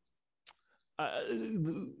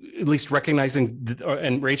at least recognizing,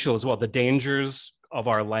 and Rachel as well, the dangers of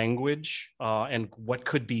our language and what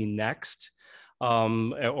could be next,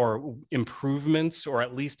 or improvements, or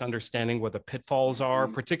at least understanding where the pitfalls are,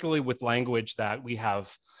 particularly with language that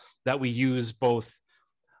we use both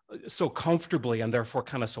so comfortably and therefore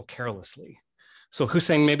kind of so carelessly. So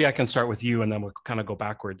Hussein, maybe I can start with you and then we'll kind of go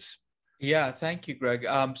backwards. Yeah, thank you, Greg.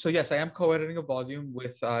 So yes, I am co-editing a volume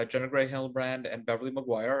with Jenna Gray Hillebrand and Beverly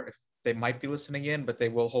Maguire. They might be listening in, but they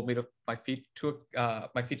will hold me to my feet to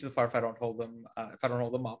the fire if I don't hold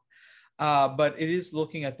them up. But it is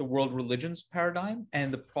looking at the world religions paradigm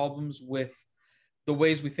and the problems with the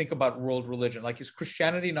ways we think about world religion. Like, is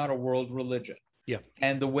Christianity not a world religion? Yeah.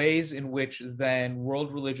 And the ways in which then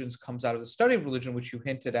world religions comes out of the study of religion, which you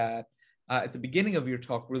hinted at the beginning of your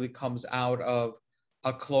talk, really comes out of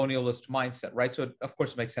a colonialist mindset, right? So of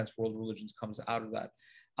course it makes sense world religions comes out of that.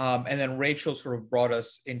 And then Rachel sort of brought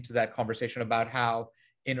us into that conversation about how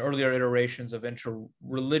in earlier iterations of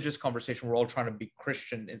inter-religious conversation, we're all trying to be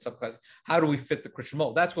Christian in some cases. How do we fit the Christian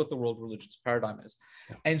mold? That's what the world religions paradigm is.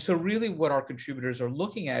 Yeah. And so really what our contributors are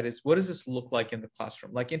looking at is, what does this look like in the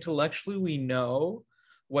classroom? Like, intellectually, we know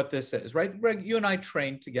what this is, right? Greg, you and I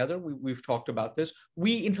trained together. We've talked about this.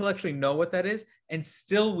 We intellectually know what that is, and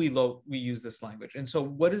still we use this language. And so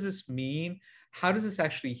what does this mean? How does this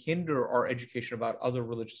actually hinder our education about other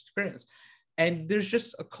religious experience? And there's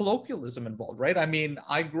just a colloquialism involved, right? I mean,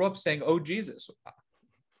 I grew up saying, oh, Jesus.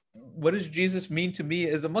 What does Jesus mean to me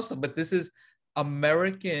as a Muslim? But this is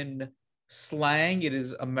American slang. It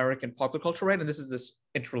is American popular culture, right? And this is this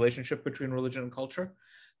interrelationship between religion and culture.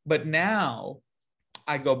 But now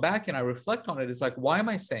I go back and I reflect on it. It's like, why am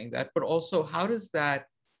I saying that? But also, how does that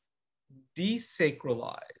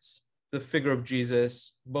desacralize the figure of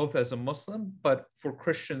Jesus, both as a Muslim, but for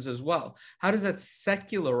Christians as well? How does that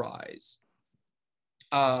secularize?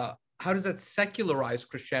 How does that secularize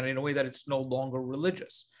Christianity in a way that it's no longer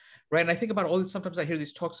religious, right? And I think about all this. Sometimes I hear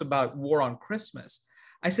these talks about war on Christmas.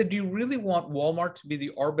 I said, do you really want Walmart to be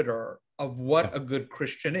the arbiter of what a good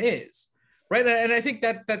Christian is? Right. And I think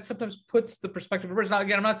that sometimes puts the perspective of reverse. Now,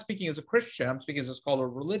 again, I'm not speaking as a Christian, I'm speaking as a scholar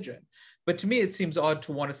of religion. But to me, it seems odd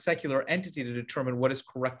to want a secular entity to determine what is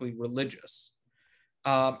correctly religious.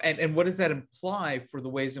 And what does that imply for the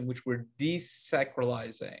ways in which we're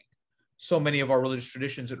desacralizing so many of our religious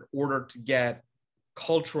traditions in order to get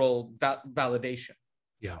cultural validation?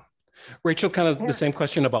 Yeah. Rachel, kind of the same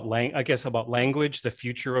question about about language, the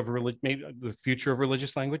future of maybe the future of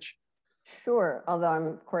religious language. Sure, although I'm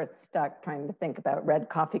of course stuck trying to think about red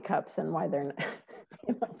coffee cups and why they're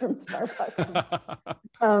not from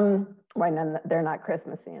Starbucks. Why they're not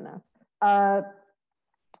Christmassy enough.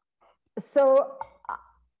 So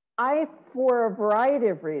I, for a variety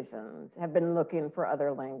of reasons, have been looking for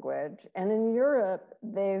other language. And in Europe,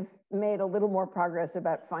 they've made a little more progress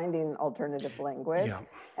about finding alternative language. Yeah.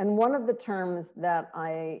 And one of the terms that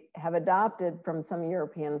I have adopted from some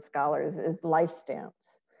European scholars is life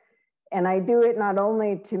stance. And I do it not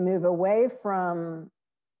only to move away from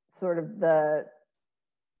sort of the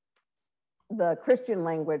Christian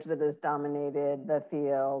language that has dominated the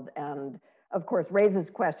field and of course raises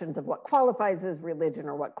questions of what qualifies as religion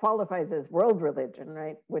or what qualifies as world religion,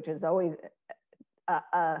 right? Which is always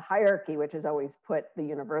a hierarchy, which has always put the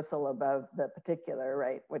universal above the particular,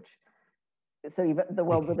 right? So even the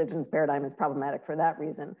world religions paradigm is problematic for that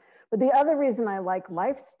reason. But the other reason I like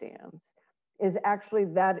life stance is actually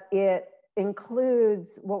that it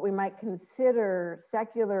includes what we might consider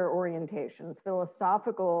secular orientations,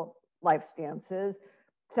 philosophical life stances,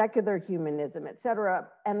 secular humanism, et cetera,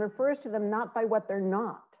 and refers to them not by what they're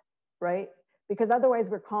not, right? Because otherwise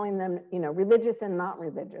we're calling them, religious and not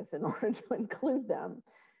religious in order to include them,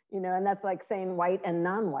 and that's like saying white and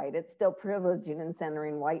non-white. It's still privileging and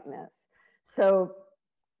centering whiteness. So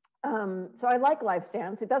I like life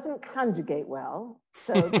stance. It doesn't conjugate well,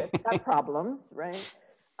 so it's got problems, right?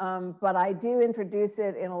 But I do introduce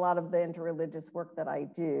it in a lot of the interreligious work that I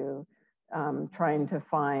do, trying to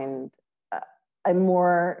find a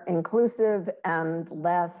more inclusive and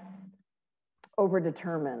less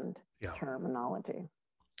overdetermined terminology.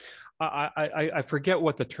 I forget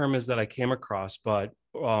what the term is that I came across, but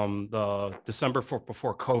the December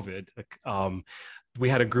before COVID, we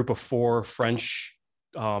had a group of 4 French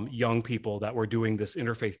young people that were doing this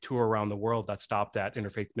interfaith tour around the world that stopped at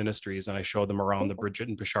Interfaith Ministries, and I showed them around the Bridget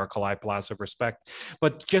and Bashar Kalai Place of Respect.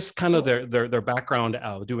 But just kind of their background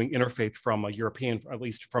doing interfaith from a European, at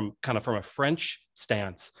least from a French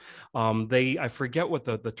stance. I forget what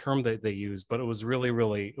the term that they used, but it was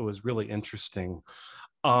really interesting.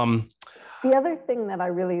 The other thing that I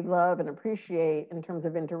really love and appreciate in terms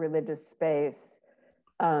of interreligious space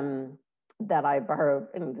that I borrowed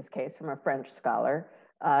in this case from a French scholar,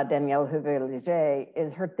 Danielle Houvet-Léger,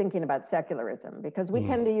 is her thinking about secularism, because we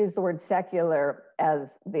tend to use the word secular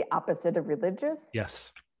as the opposite of religious.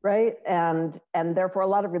 Yes. Right? And therefore a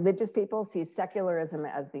lot of religious people see secularism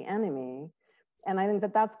as the enemy. And I think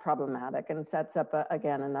that that's problematic and sets up,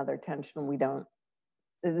 again, another tension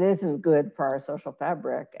it isn't good for our social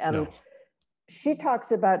fabric. And she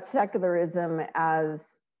talks about secularism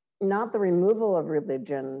as not the removal of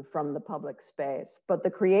religion from the public space, but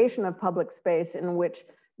the creation of public space in which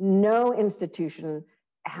no institution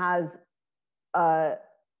has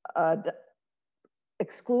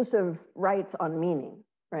exclusive rights on meaning,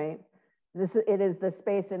 right? It is the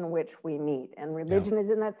space in which we meet, and religion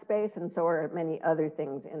is in that space, and so are many other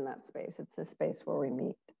things in that space. It's a space where we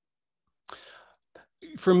meet.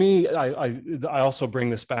 For me, I also bring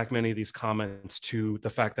this back, many of these comments, to the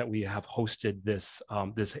fact that we have hosted this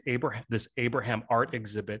Abraham art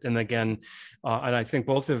exhibit. And again, and I think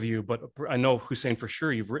both of you, but I know Hussein for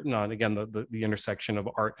sure, you've written on, again, the intersection of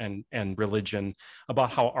art and religion,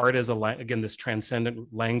 about how art is, again, this transcendent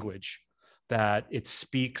language that it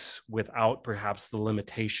speaks without perhaps the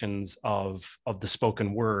limitations of the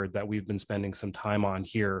spoken word that we've been spending some time on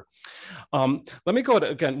here. Let me go to,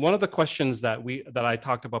 again, one of the questions that I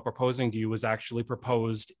talked about proposing to you was actually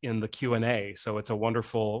proposed in the Q&A. So it's a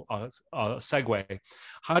wonderful segue.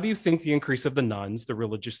 How do you think the increase of the nuns, the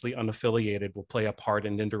religiously unaffiliated, will play a part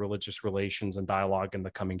in interreligious relations and dialogue in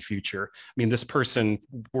the coming future? I mean, this person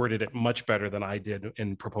worded it much better than I did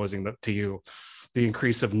in proposing that to you. The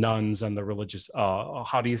increase of nuns and the religious,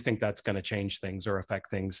 how do you think that's going to change things or affect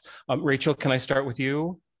things? Rachel, can I start with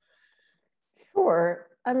you? Sure.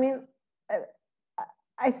 I mean,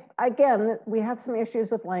 again, we have some issues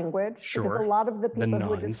with language. Sure. Because a lot of the people who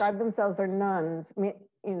would describe themselves are nuns,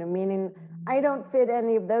 meaning I don't fit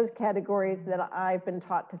any of those categories that I've been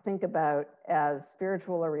taught to think about as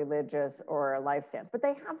spiritual or religious or a life stance, but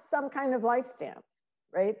they have some kind of life stance,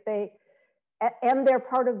 right? And they're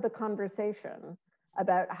part of the conversation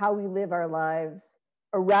about how we live our lives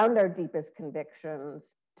around our deepest convictions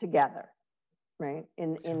together, right?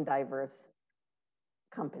 In diverse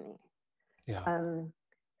company. Yeah.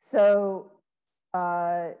 So,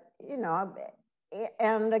 and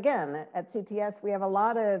again, at CTS, we have a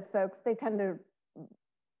lot of folks, they tend to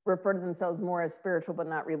refer to themselves more as spiritual, but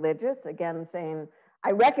not religious. Again, saying,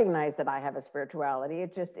 I recognize that I have a spirituality.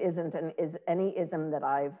 It just isn't any ism that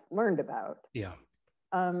I've learned about. Yeah.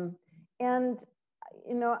 And,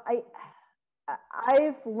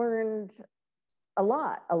 I've learned a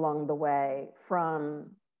lot along the way from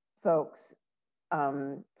folks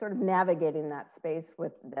sort of navigating that space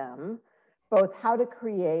with them, both how to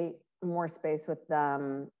create more space with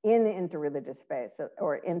them in the interreligious space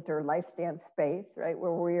or inter-life stance space, right?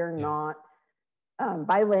 Where we are not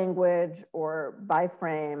by language or by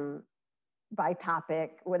frame, by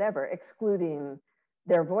topic, whatever, excluding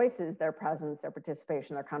their voices, their presence, their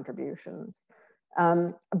participation, their contributions.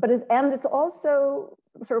 But it's also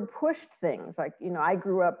sort of pushed things like, I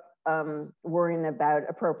grew up worrying about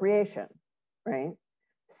appropriation, right?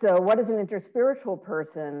 So what does an interspiritual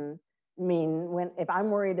person mean if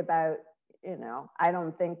I'm worried about, I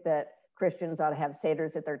don't think that Christians ought to have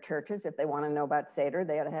Seders at their churches. If they want to know about Seder,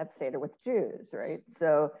 they ought to have Seder with Jews, right?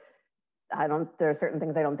 So there are certain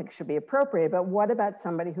things I don't think should be appropriate, but what about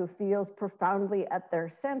somebody who feels profoundly at their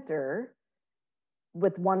center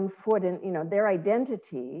with one foot in, their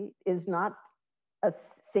identity is not a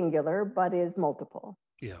singular, but is multiple.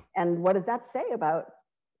 Yeah. And what does that say about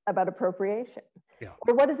appropriation? Yeah.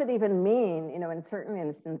 Or what does it even mean, in certain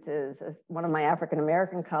instances, as one of my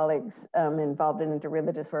African-American colleagues involved in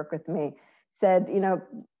interreligious work with me said,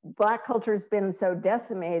 Black culture has been so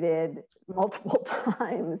decimated multiple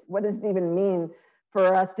times. What does it even mean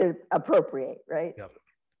for us to appropriate, right? Yep.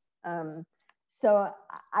 So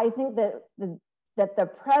I think that the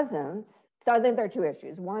presence, so I think there are two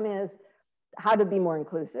issues. One is how to be more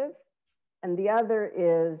inclusive, and the other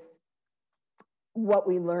is what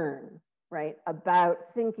we learn, right? About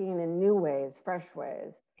thinking in new ways, fresh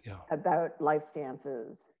ways, about life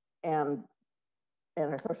stances and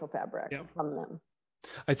our social fabric from them.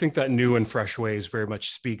 I think that new and fresh ways very much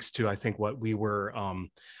speaks to, I think, what we were,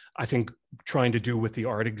 trying to do with the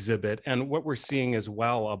art exhibit, and what we're seeing as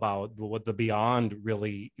well about what the Beyond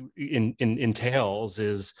really entails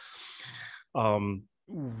is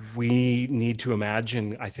we need to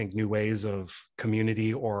imagine, I think, new ways of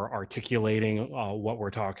community or articulating what we're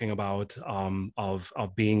talking about,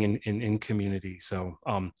 of being in community. So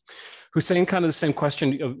Hussein, kind of the same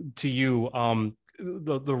question to you.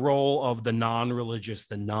 The role of the non-religious,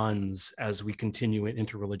 the nuns, as we continue in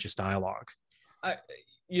interreligious dialogue. I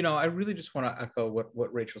really just want to echo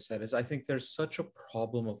what Rachel said. Is I think there's such a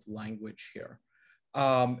problem of language here,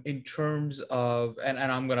 in terms of, and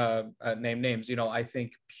I'm gonna name names. I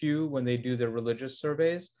think Pew, when they do their religious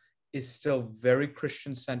surveys, is still very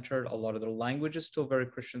Christian-centered. A lot of their language is still very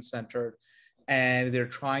Christian-centered, and they're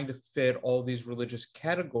trying to fit all these religious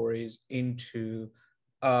categories into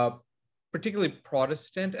particularly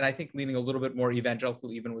Protestant, and I think leaning a little bit more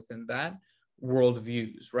evangelical even within that,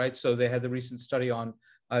 worldviews, right? So they had the recent study on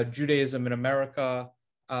Judaism in America,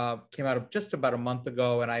 came out of just about a month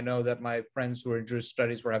ago, and I know that my friends who are in Jewish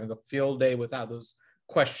studies were having a field day with how those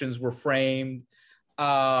questions were framed.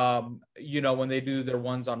 When they do their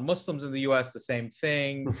ones on Muslims in the US, the same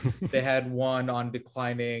thing. They had one on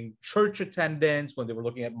declining church attendance when they were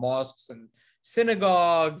looking at mosques and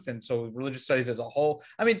synagogues, and so religious studies as a whole.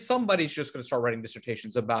 I mean, somebody's just going to start writing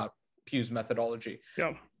dissertations about Pew's methodology.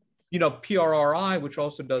 Yeah. PRRI, which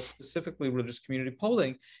also does specifically religious community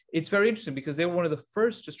polling, it's very interesting because they were one of the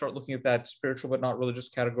first to start looking at that spiritual but not religious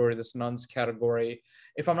category, this nuns category.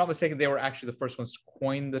 If I'm not mistaken, they were actually the first ones to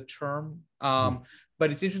coin the term.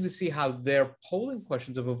 But it's interesting to see how their polling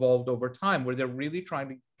questions have evolved over time, where they're really trying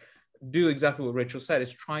to do exactly what Rachel said,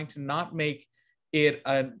 is trying to not make it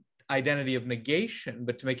an identity of negation,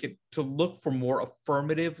 but to look for more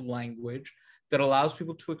affirmative language that allows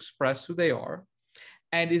people to express who they are.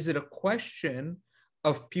 And is it a question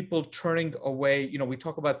of people turning away? We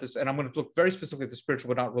talk about this, and I'm going to look very specifically at the spiritual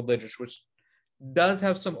but not religious, which does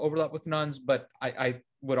have some overlap with nuns, but I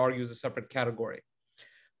would argue is a separate category,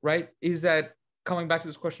 right? Is that coming back to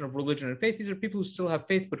this question of religion and faith? These are people who still have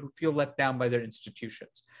faith, but who feel let down by their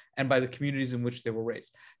institutions and by the communities in which they were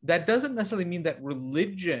raised. That doesn't necessarily mean that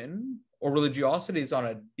religion or religiosity is on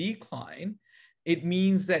a decline, it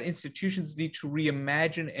means that institutions need to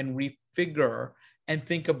reimagine and refigure and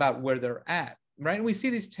think about where they're at, right? And we see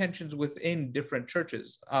these tensions within different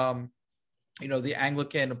churches. The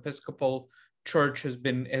Anglican Episcopal Church has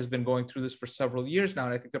been going through this for several years now,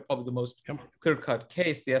 and I think they're probably the most clear-cut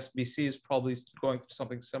case. The SBC is probably going through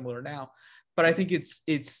something similar now, but I think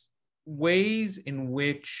it's ways in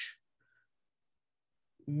which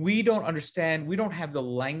we don't understand, we don't have the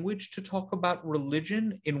language to talk about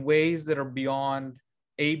religion in ways that are beyond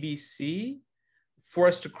ABC for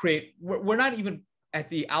us to create. We're not even at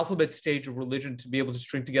the alphabet stage of religion to be able to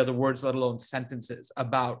string together words, let alone sentences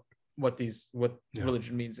about what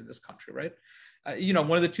religion means in this country, right?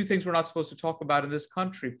 One of the two things we're not supposed to talk about in this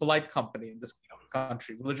country, polite company in this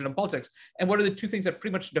country, religion and politics. And what are the two things that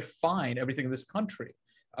pretty much define everything in this country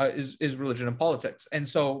is religion and politics. And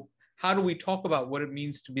so how do we talk about what it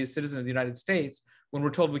means to be a citizen of the United States when we're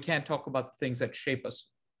told we can't talk about the things that shape us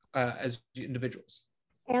as individuals?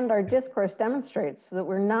 And our discourse demonstrates that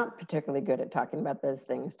we're not particularly good at talking about those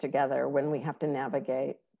things together when we have to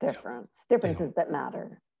navigate differences that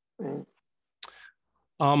matter. Right.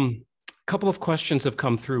 Couple of questions have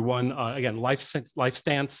come through. One, again, life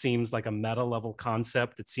stance seems like a meta level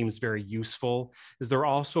concept. It seems very useful. Is there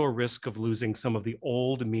also a risk of losing some of the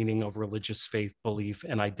old meaning of religious faith, belief,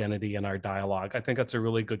 and identity in our dialogue? I think that's a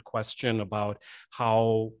really good question about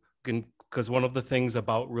how, because one of the things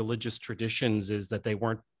about religious traditions is that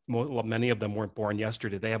many of them weren't born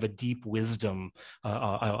yesterday. They have a deep wisdom,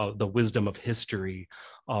 the wisdom of history,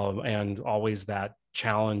 and always that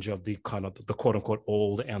challenge of the kind of the quote unquote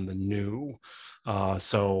old and the new. I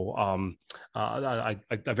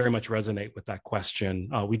very much resonate with that question.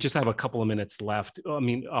 We just have a couple of minutes left.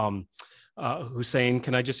 Hussein,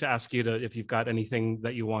 can I just ask you if you've got anything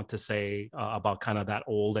that you want to say about kind of that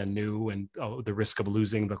old and new and the risk of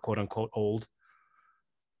losing the quote unquote old?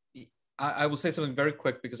 I will say something very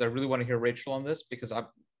quick because I really want to hear Rachel on this because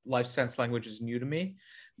life stance language is new to me.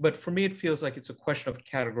 But for me, it feels like it's a question of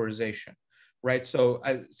categorization, right? So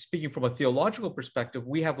speaking from a theological perspective,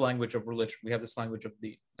 we have language of religion. We have this language of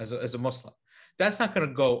as a Muslim. That's not going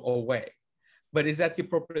to go away. But is that the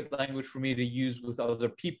appropriate language for me to use with other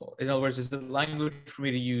people? In other words, is it language for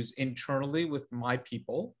me to use internally with my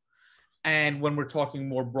people? And when we're talking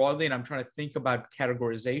more broadly, and I'm trying to think about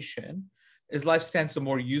categorization, is life stance a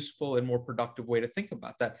more useful and more productive way to think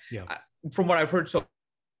about that? Yeah. From what I've heard so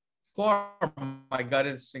far, my gut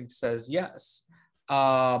instinct says yes.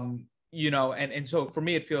 And so for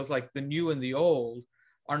me, it feels like the new and the old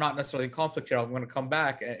are not necessarily in conflict here. I'm going to come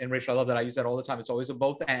back, and Rachel, I love that. I use that all the time. It's always a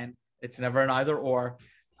both and. It's never an either or.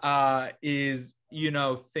 Thinking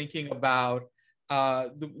about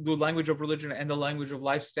the language of religion and the language of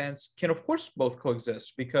life stance can, of course, both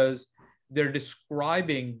coexist because they're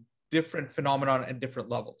describing different phenomenon at different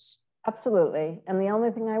levels. Absolutely. And the only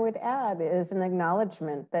thing I would add is an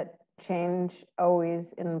acknowledgement that change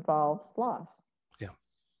always involves loss. Yeah.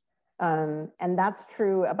 And that's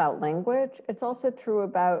true about language. It's also true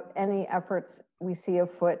about any efforts we see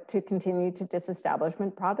afoot to continue to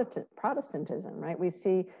disestablishment Protestantism, right? We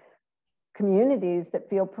see communities that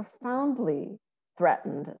feel profoundly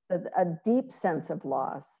threatened, a deep sense of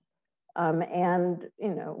loss.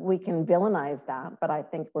 We can villainize that, but I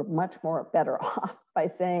think we're much more better off by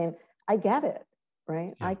saying, I get it,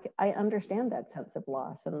 right? Yeah. I understand that sense of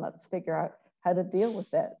loss, and let's figure out how to deal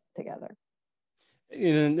with it together.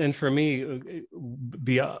 And for me,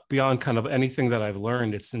 beyond kind of anything that I've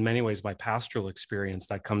learned, it's in many ways my pastoral experience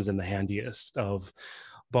that comes in the handiest of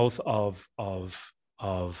both of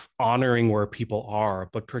honoring where people are,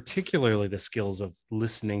 but particularly the skills of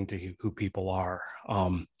listening to who people are.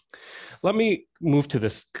 Let me move to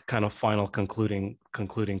this kind of final concluding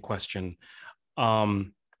question.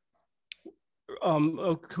 Hussein,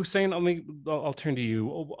 I'll turn to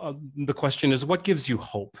you. The question is, what gives you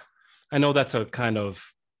hope? I know that's a kind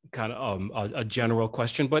of a general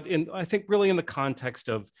question, but I think really in the context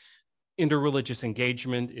of interreligious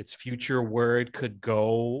engagement, its future, where it could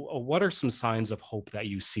go, what are some signs of hope that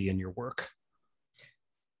you see in your work?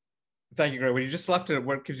 Thank you, Greg. When you just left it at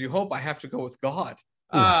what gives you hope, I have to go with God.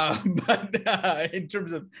 But in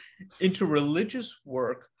terms of interreligious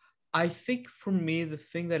work, I think for me, the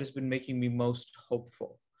thing that has been making me most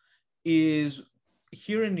hopeful is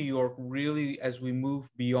here in New York, really, as we move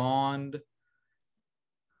beyond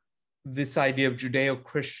this idea of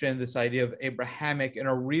Judeo-Christian, this idea of Abrahamic, and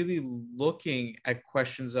are really looking at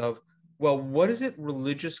questions of, well, what is it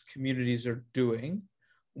religious communities are doing?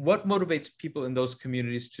 What motivates people in those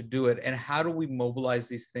communities to do it? And how do we mobilize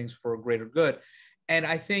these things for a greater good? And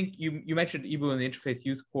I think you mentioned Ibu and the Interfaith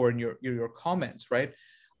Youth Corps in your comments, right?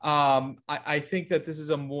 I think that this is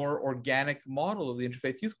a more organic model of the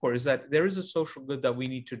Interfaith Youth Corps, is that there is a social good that we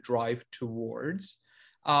need to drive towards.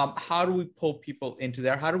 How do we pull people into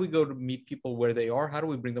there? How do we go to meet people where they are? How do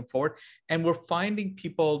we bring them forward? And we're finding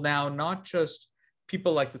people now, not just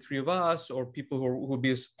people like the three of us or people who would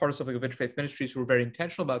be part of something of Interfaith Ministries who are very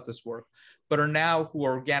intentional about this work, but are now who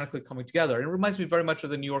are organically coming together. And it reminds me very much of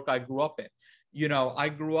the New York I grew up in. I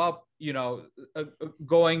grew up,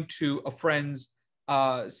 going to a friend's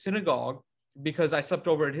synagogue because I slept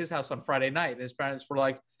over at his house on Friday night. And his parents were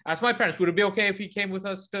like, ask my parents, would it be okay if he came with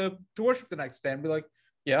us to worship the next day? And be like,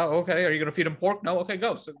 yeah, okay. Are you going to feed him pork? No, okay,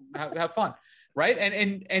 go. So have fun. Right.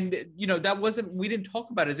 And that wasn't, we didn't talk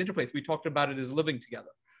about it as interfaith. We talked about it as living together.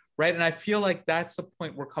 Right. And I feel like that's a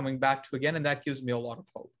point we're coming back to again. And that gives me a lot of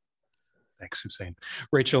hope. Thanks, Hussein.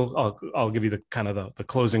 Rachel, I'll give you the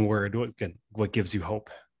closing word. What gives you hope?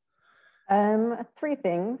 Three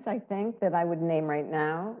things I think that I would name right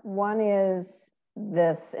now. One is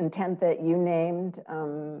this intent that you named,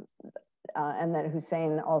 and that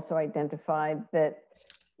Hussein also identified, that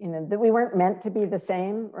that we weren't meant to be the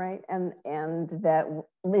same, right? And that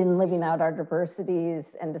in living out our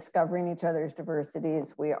diversities and discovering each other's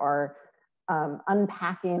diversities, we are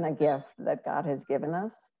unpacking a gift that God has given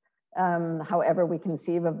us. However we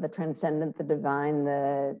conceive of the transcendent, the divine,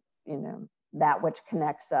 that which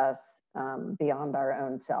connects us beyond our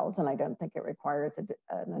own selves. And I don't think it requires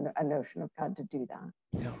a notion of God to do that.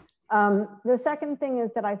 Yeah. The second thing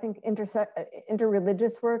is that I think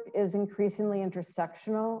interreligious work is increasingly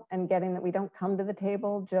intersectional, and getting that we don't come to the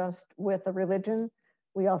table just with a religion.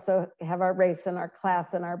 We also have our race and our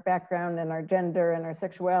class and our background and our gender and our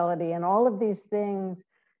sexuality, and all of these things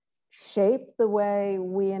shape the way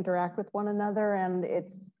we interact with one another. And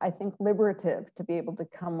it's, I think, liberative to be able to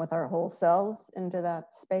come with our whole selves into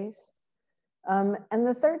that space. And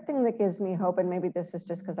the third thing that gives me hope, and maybe this is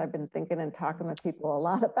just because I've been thinking and talking with people a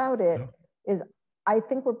lot about it, is I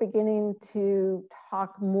think we're beginning to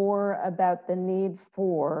talk more about the need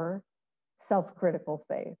for self-critical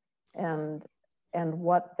faith and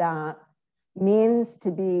what that means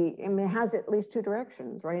to be. I mean, it has at least two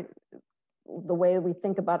directions, right? The way we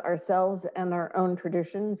think about ourselves and our own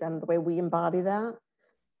traditions and the way we embody that.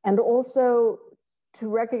 And also to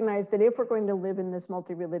recognize that if we're going to live in this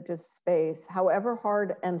multi-religious space, however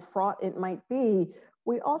hard and fraught it might be,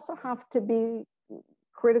 we also have to be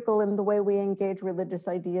critical in the way we engage religious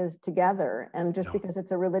ideas together. And just because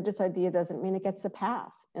it's a religious idea doesn't mean it gets a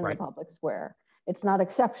pass in the public square. It's not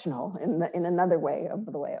exceptional in another way of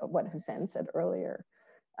what Hussein said earlier.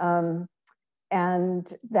 And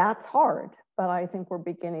that's hard, but I think we're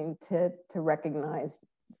beginning to recognize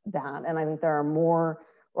that. And I think there are more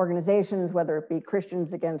organizations, whether it be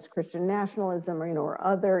Christians Against Christian Nationalism or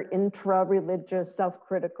other intra-religious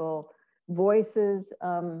self-critical voices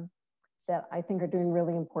that I think are doing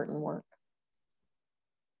really important work.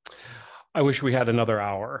 I wish we had another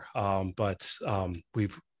hour, but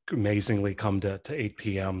we've amazingly come to 8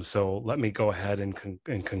 p.m. So let me go ahead and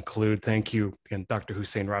conclude. Thank you again, Dr.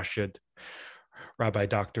 Hussein Rashid, Rabbi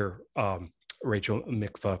Dr. Rachel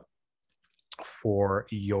Mikva, for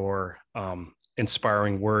your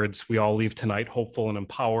inspiring words. We all leave tonight hopeful and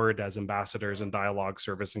empowered as ambassadors in dialogue,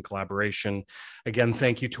 service, and collaboration. Again,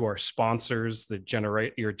 thank you to our sponsors.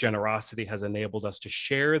 Your generosity has enabled us to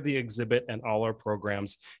share the exhibit and all our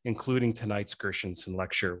programs, including tonight's Gershenson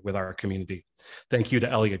lecture, with our community. Thank you to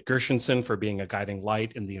Elliot Gershenson for being a guiding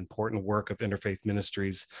light in the important work of Interfaith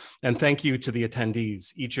Ministries. And thank you to the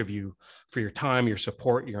attendees, each of you, for your time, your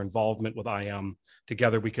support, your involvement with IM.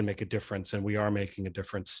 Together we can make a difference, and we are making a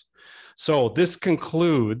difference. So this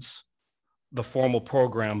concludes the formal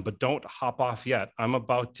program, but don't hop off yet. I'm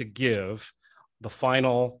about to give the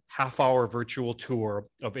final half-hour virtual tour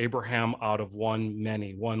of Abraham out of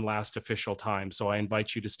one last official time. So I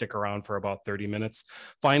invite you to stick around for about 30 minutes.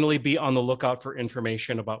 Finally, be on the lookout for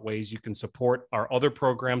information about ways you can support our other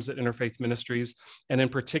programs at Interfaith Ministries, and in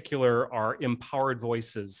particular, our Empowered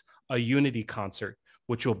Voices, a unity concert,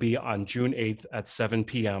 which will be on June 8th at 7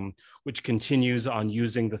 p.m., which continues on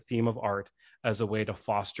using the theme of art as a way to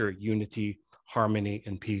foster unity, harmony,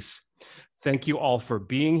 and peace. Thank you all for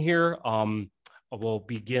being here. We'll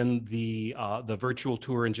begin the virtual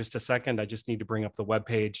tour in just a second. I just need to bring up the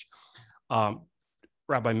webpage.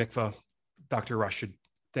 Rabbi Mikva, Dr. Rashid,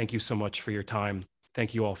 thank you so much for your time.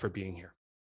 Thank you all for being here.